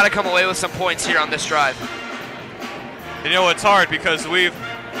they got to come away with some points here on this drive. You know, it's hard because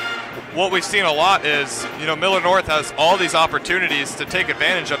what we've seen a lot is, you know, Millard North has all these opportunities to take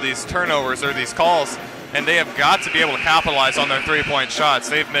advantage of these turnovers or these calls, and they have got to be able to capitalize on their 3-point shots.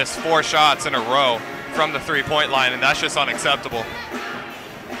 They've missed 4 shots in a row from the 3-point line, and that's just unacceptable.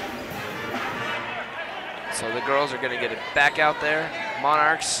 So the girls are going to get it back out there.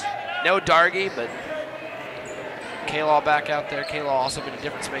 Monarchs, no Dargy, but K-Law back out there. K-Law also been a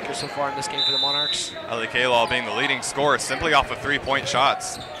difference maker so far in this game for the Monarchs. Ellie K-Law being the leading scorer simply off of 3-point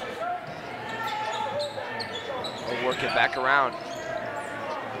shots. They'll work it back around.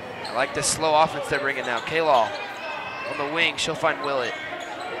 I like this slow offense they're bringing now. K-Law on the wing, she'll find Willett.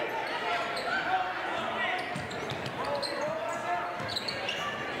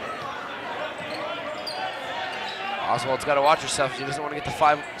 Oswald's got to watch herself. She doesn't want to get the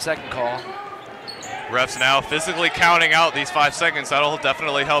 5-second call. Refs now physically counting out these 5 seconds. That'll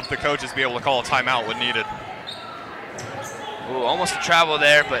definitely help the coaches be able to call a timeout when needed. Ooh, almost a travel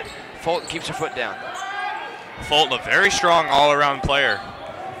there, but Fulton keeps her foot down. Fulton, a very strong all-around player.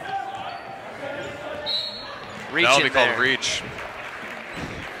 Reach That'll be in there. called reach.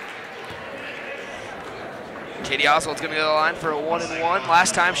 Katie Oswald's going to go to the line for a 1-and-1.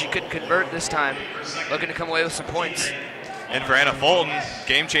 Last time she couldn't convert. This time looking to come away with some points. And for Anna Fulton,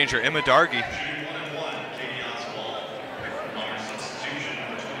 game changer Emma Dargy.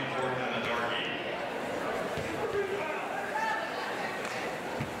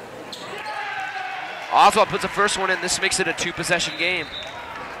 Oswald puts the first one in. This makes it a 2-possession game.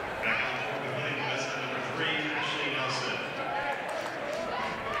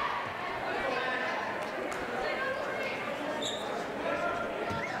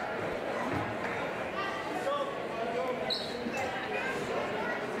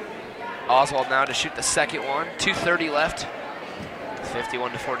 Oswald now to shoot the second one. 2:30 left.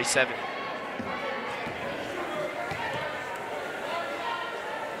 51-47.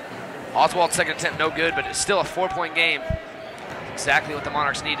 Oswald's second attempt no good, but it's still a 4-point game. Exactly what the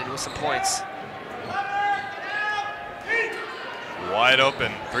Monarchs needed with some points. Wide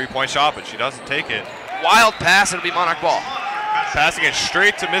open 3-point shot, but she doesn't take it. Wild pass, it'll be Monarch ball. Passing it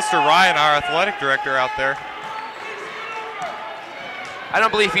straight to Mr. Ryan, our athletic director out there. I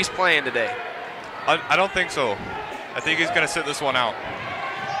don't believe he's playing today. I don't think so. I think he's going to sit this one out.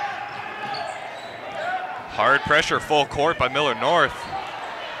 Hard pressure, full court by Millard North.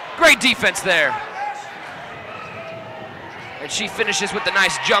 Great defense there. And she finishes with the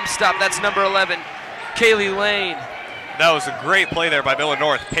nice jump stop. That's number 11, Kaylee Lane. That was a great play there by Millard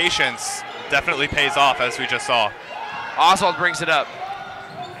North. Patience definitely pays off, as we just saw. Oswald brings it up.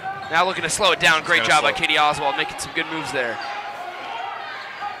 Now looking to slow it down. Great job by Katie Oswald, making some good moves there.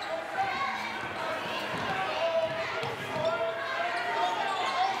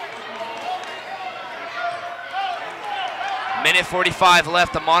 Minute 45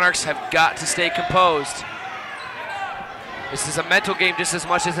 left. The Monarchs have got to stay composed. This is a mental game just as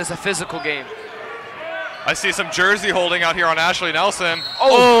much as it's a physical game. I see some jersey holding out here on Ashley Nelson.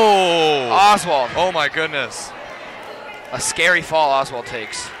 Oh! Oswald. Oh my goodness. A scary fall Oswald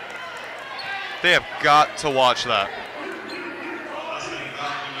takes. They have got to watch that.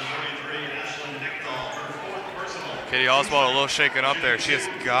 Katie Oswald a little shaken up there. She has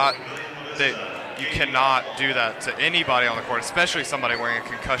got, you cannot do that to anybody on the court, especially somebody wearing a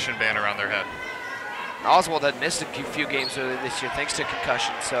concussion band around their head. Oswald had missed a few games earlier this year thanks to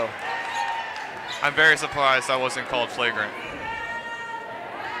concussion, so. I'm very surprised that wasn't called flagrant.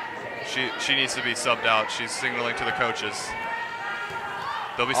 She needs to be subbed out. She's signaling to the coaches.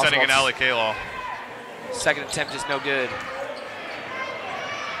 They'll be setting an alley K-law. Second attempt is no good.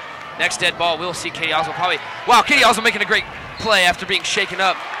 Next dead ball, we'll see Katie Oswald probably. Wow, Katie Oswald making a great play after being shaken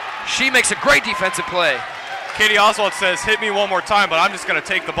up. She makes a great defensive play. Katie Oswald says, hit me one more time, but I'm just going to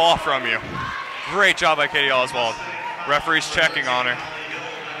take the ball from you. Great job by Katie Oswald. Referee's checking on her.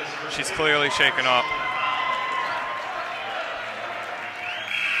 She's clearly shaken up.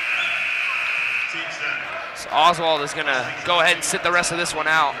 So Oswald is going to go ahead and sit the rest of this one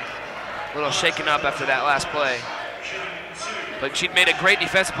out. A little shaken up after that last play. But she made a great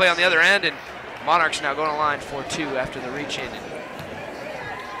defensive play on the other end, and Monarchs now going to line for 2 after the reach in. And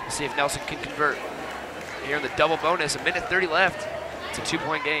we'll see if Nelson can convert. Here in the double bonus, a minute 30 left. It's a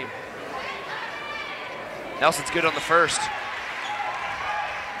 2-point game. Nelson's good on the first.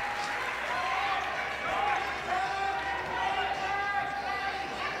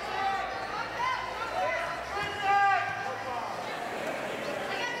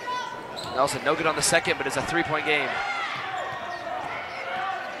 Nelson no good on the second, but it's a 3-point game.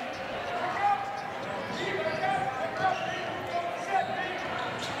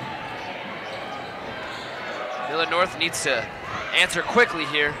 Millard North needs to answer quickly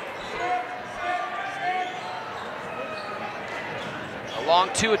here. A long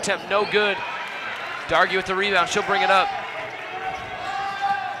 2 attempt, no good. Dargy with the rebound, she'll bring it up.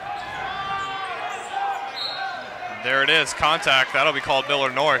 There it is, contact. That'll be called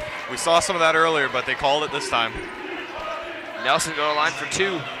Millard North. We saw some of that earlier, but they called it this time. Nelson going to line for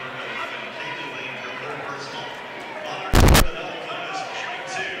 2.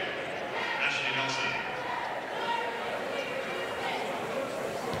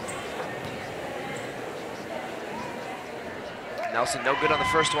 Nelson no good on the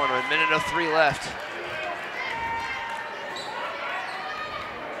first one, with a minute 03 left.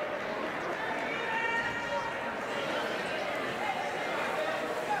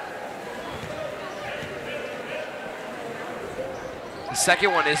 The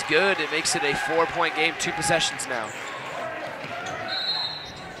second one is good. It makes it a 4-point game, 2 possessions now.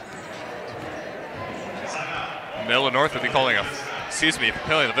 Millard North will be calling a,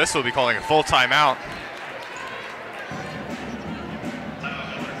 Papillion-La will be calling a full timeout.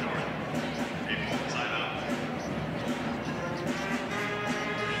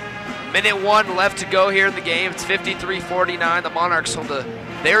 Minute 1 left to go here in the game. It's 53-49. The Monarchs hold a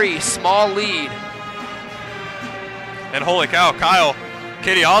very small lead. And holy cow, Kyle,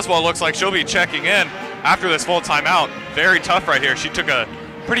 Katie Oswald looks like she'll be checking in after this full timeout. Very tough right here. She took a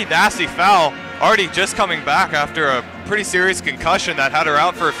pretty nasty foul, already just coming back after a pretty serious concussion that had her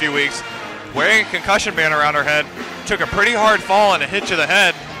out for a few weeks. Wearing a concussion band around her head, took a pretty hard fall and a hit to the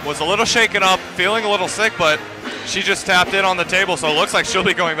head, was a little shaken up, feeling a little sick, but she just tapped in on the table, so it looks like she'll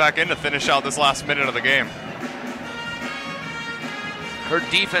be going back in to finish out this last minute of the game. Her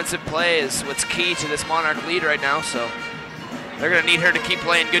defensive play is what's key to this Monarch lead right now, so they're going to need her to keep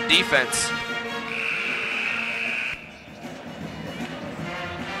playing good defense.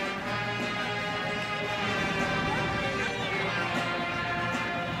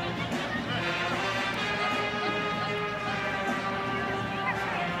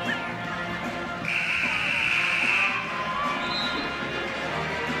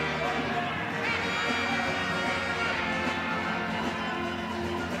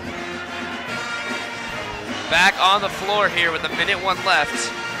 back on the floor here with a minute 1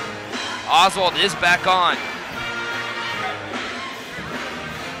 left. Oswald is back on.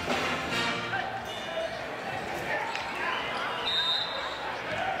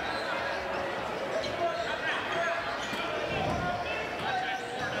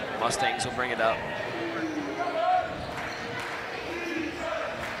 Mustangs will bring it up.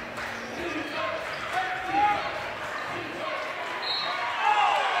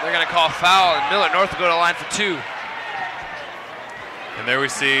 They're going to call foul, and Millard North will go to the line for 2. And there we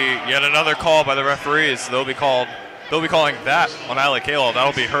see yet another call by the referees. They'll be calling that on Isla Kalo.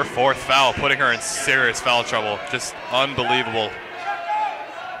 That'll be her 4th foul, putting her in serious foul trouble. Just unbelievable.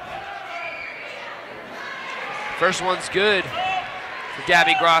 First one's good for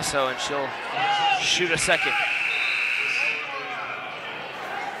Gabby Grosso, and she'll shoot a second.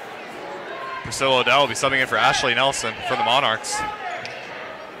 Priscilla O'Dowd will be subbing in for Ashley Nelson for the Monarchs.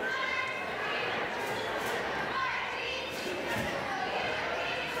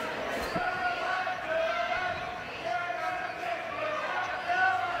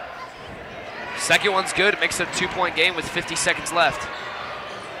 Second one's good. It makes it a 2-point game with 50 seconds left.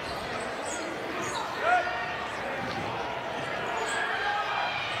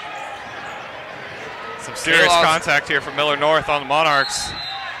 Some serious contact here from Millard North on the Monarchs.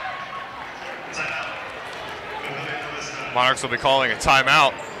 Monarchs will be calling a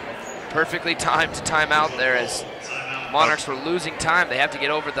timeout. Perfectly timed timeout there as Monarchs were losing time. They have to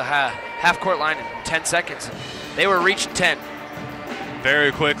get over the half-court line in 10 seconds. They were reaching 10.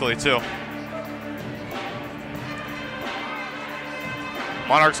 Very quickly, too.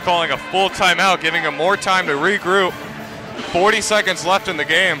 Monarchs calling a full timeout, giving them more time to regroup. 40 seconds left in the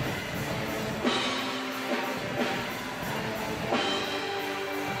game.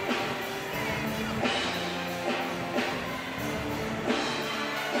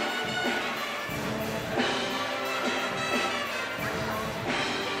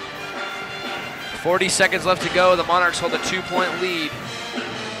 .40 seconds left to go. The Monarchs hold a 2-point lead.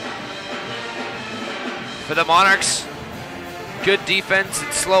 For the Monarchs, good defense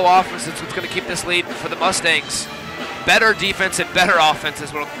and slow offense is what's going to keep this lead. For the Mustangs, better defense and better offense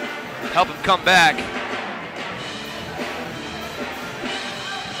is what will help them come back.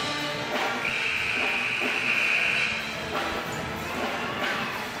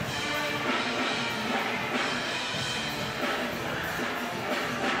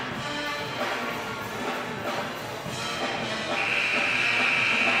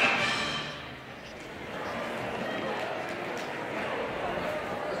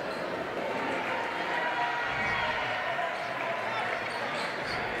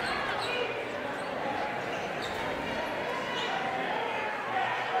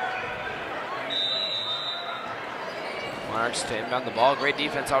 Monarchs to inbound the ball. Great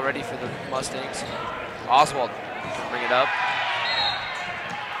defense already for the Mustangs. Oswald can bring it up.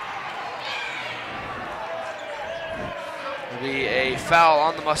 There'll be a foul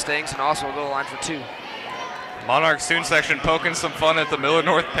on the Mustangs, and Oswald will go to the line for 2. Monarch student section poking some fun at the Millard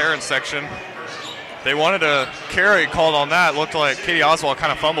North parent section. They wanted a carry called on that. Looked like Katie Oswald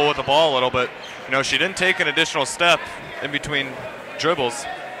kind of fumbled with the ball a little bit. You know, she didn't take an additional step in between dribbles.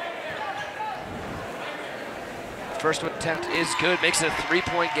 First attempt is good, makes it a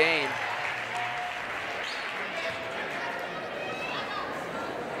 3-point game.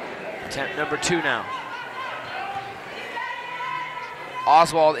 Attempt number 2 now.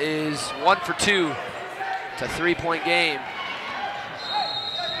 Oswald is 1 for 2. It's a 3-point game.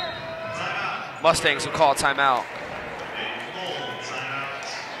 Mustangs will call a timeout.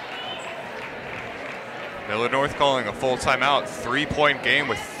 Millard North calling a full timeout. 3-point game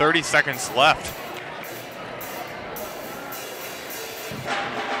with 30 seconds left.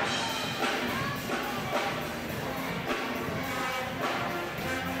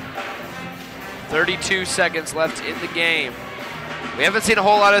 .32 seconds left in the game. We haven't seen a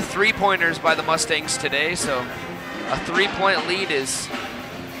whole lot of 3-pointers by the Mustangs today, so a 3-point lead is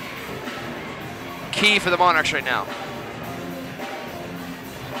key for the Monarchs right now.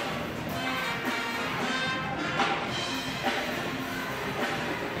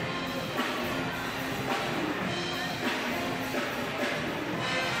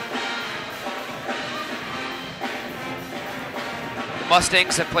 The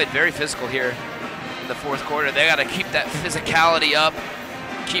Mustangs have played very physical here in the 4th quarter. They got to keep that physicality up,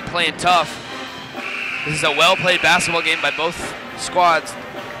 keep playing tough. This is a well-played basketball game by both squads.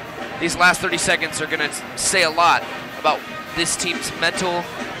 These last 30 seconds are going to say a lot about this team's mental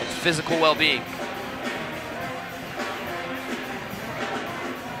and physical well-being.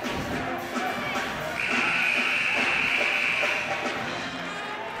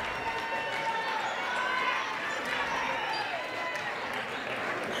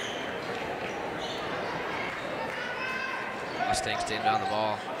 Mustangs to inbound the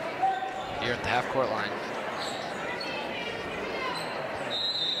ball here at the half-court line.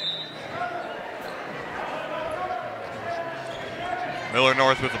 Millard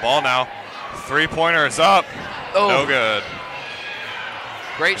North with the ball now. Three-pointer is up. Oh. No good.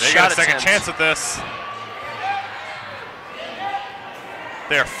 Great They shot got a second attempt. chance at this.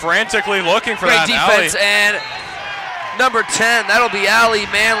 They're frantically looking for Great that defense, alley. and number 10, that'll be Allie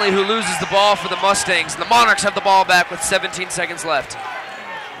Manley, who loses the ball for the Mustangs. The Monarchs have the ball back with 17 seconds left.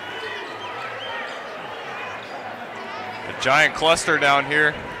 A giant cluster down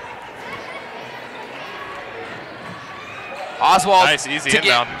here. Oswald. Nice, easy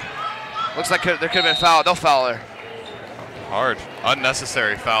inbound. Looks like there could have been a foul. They'll foul her. Hard.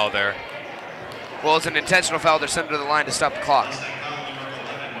 Unnecessary foul there. Well, it's an intentional foul. They're sent to the line to stop the clock.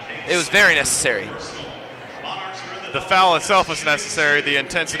 It was very necessary. The foul itself was necessary. The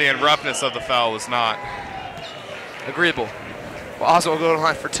intensity and roughness of the foul was not. Agreeable. Well, Oswald will go to the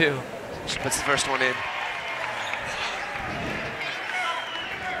line for 2. She puts the first one in.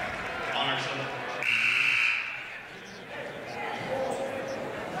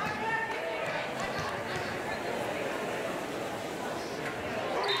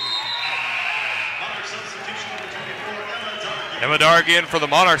 Emma Dargy in for the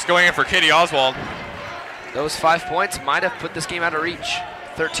Monarchs, going in for Katie Oswald. Those 5 points might have put this game out of reach.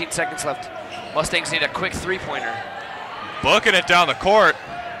 13 seconds left. Mustangs need a quick three-pointer. Booking it down the court.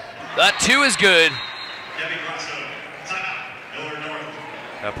 That 2 is good.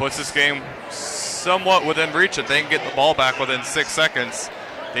 That puts this game somewhat within reach if they can get the ball back within 6 seconds.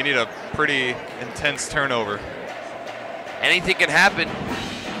 They need a pretty intense turnover. Anything can happen.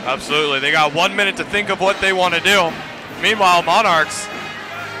 Absolutely. They got 1 minute to think of what they want to do. Meanwhile, Monarchs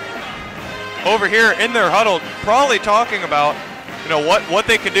over here in their huddle probably talking about, what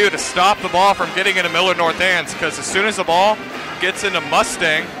they can do to stop the ball from getting into Millard North hands, because as soon as the ball gets into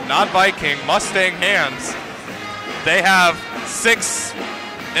Mustang, not Viking, Mustang hands, they have 6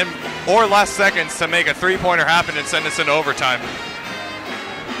 or less seconds to make a three-pointer happen and send us into overtime.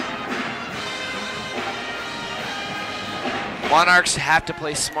 Monarchs have to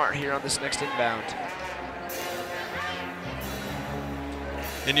play smart here on this next inbound.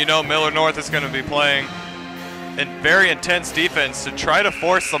 And Millard North is going to be playing in very intense defense to try to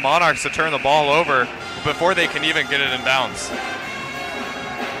force the Monarchs to turn the ball over before they can even get it in bounds.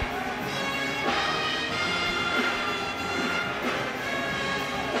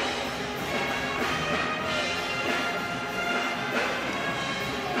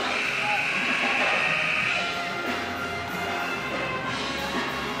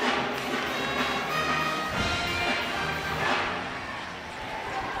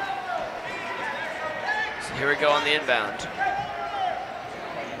 Here we go on the inbound.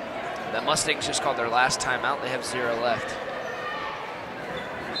 The Mustangs just called their last timeout. They have 0 left.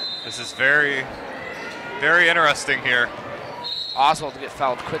 This is very, very interesting here. Oswald to get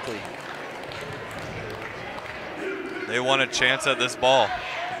fouled quickly. They want a chance at this ball.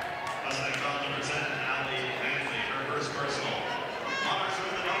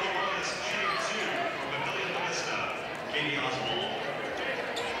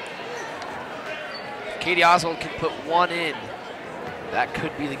 Katie Oswald can put 1 in. That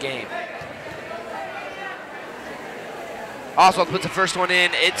could be the game. Oswald puts the first one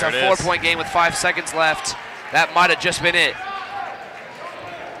in. It's a 4-point game with 5 seconds left. That might have just been it.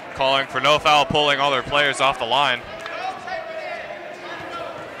 Calling for no foul, pulling all their players off the line.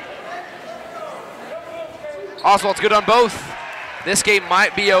 Oswald's good on both. This game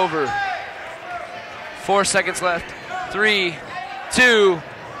might be over. 4 seconds left. 3, 2,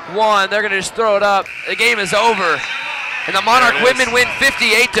 1. They're going to just throw it up. The game is over. And the Monarch women win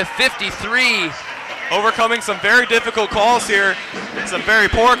 58-53. Overcoming some very difficult calls here, some very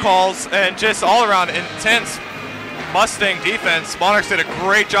poor calls, and just all around intense Mustang defense. Monarchs did a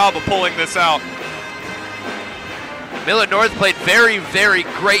great job of pulling this out. Millard North played very, very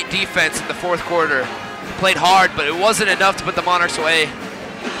great defense in the 4th quarter. Played hard, but it wasn't enough to put the Monarchs away.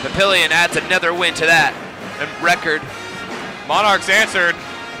 Papillion adds another win to that record. Monarchs answered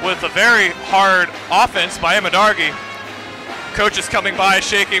with a very hard offense by Emma Dargy. Coach is coming by,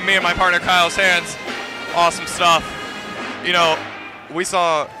 shaking me and my partner Kyle's hands. Awesome stuff. We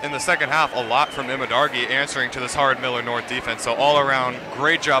saw in the second half a lot from Emma Dargy answering to this hard Millard North defense. So all around,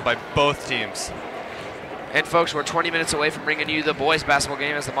 great job by both teams. And folks, we're 20 minutes away from bringing you the boys basketball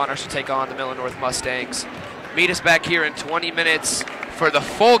game as the Monarchs will take on the Millard North Mustangs. Meet us back here in 20 minutes for the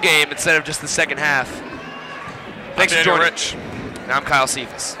full game instead of just the second half. Thanks for joining. Rich. And I'm Kyle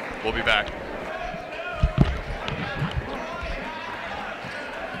Cephas. We'll be back.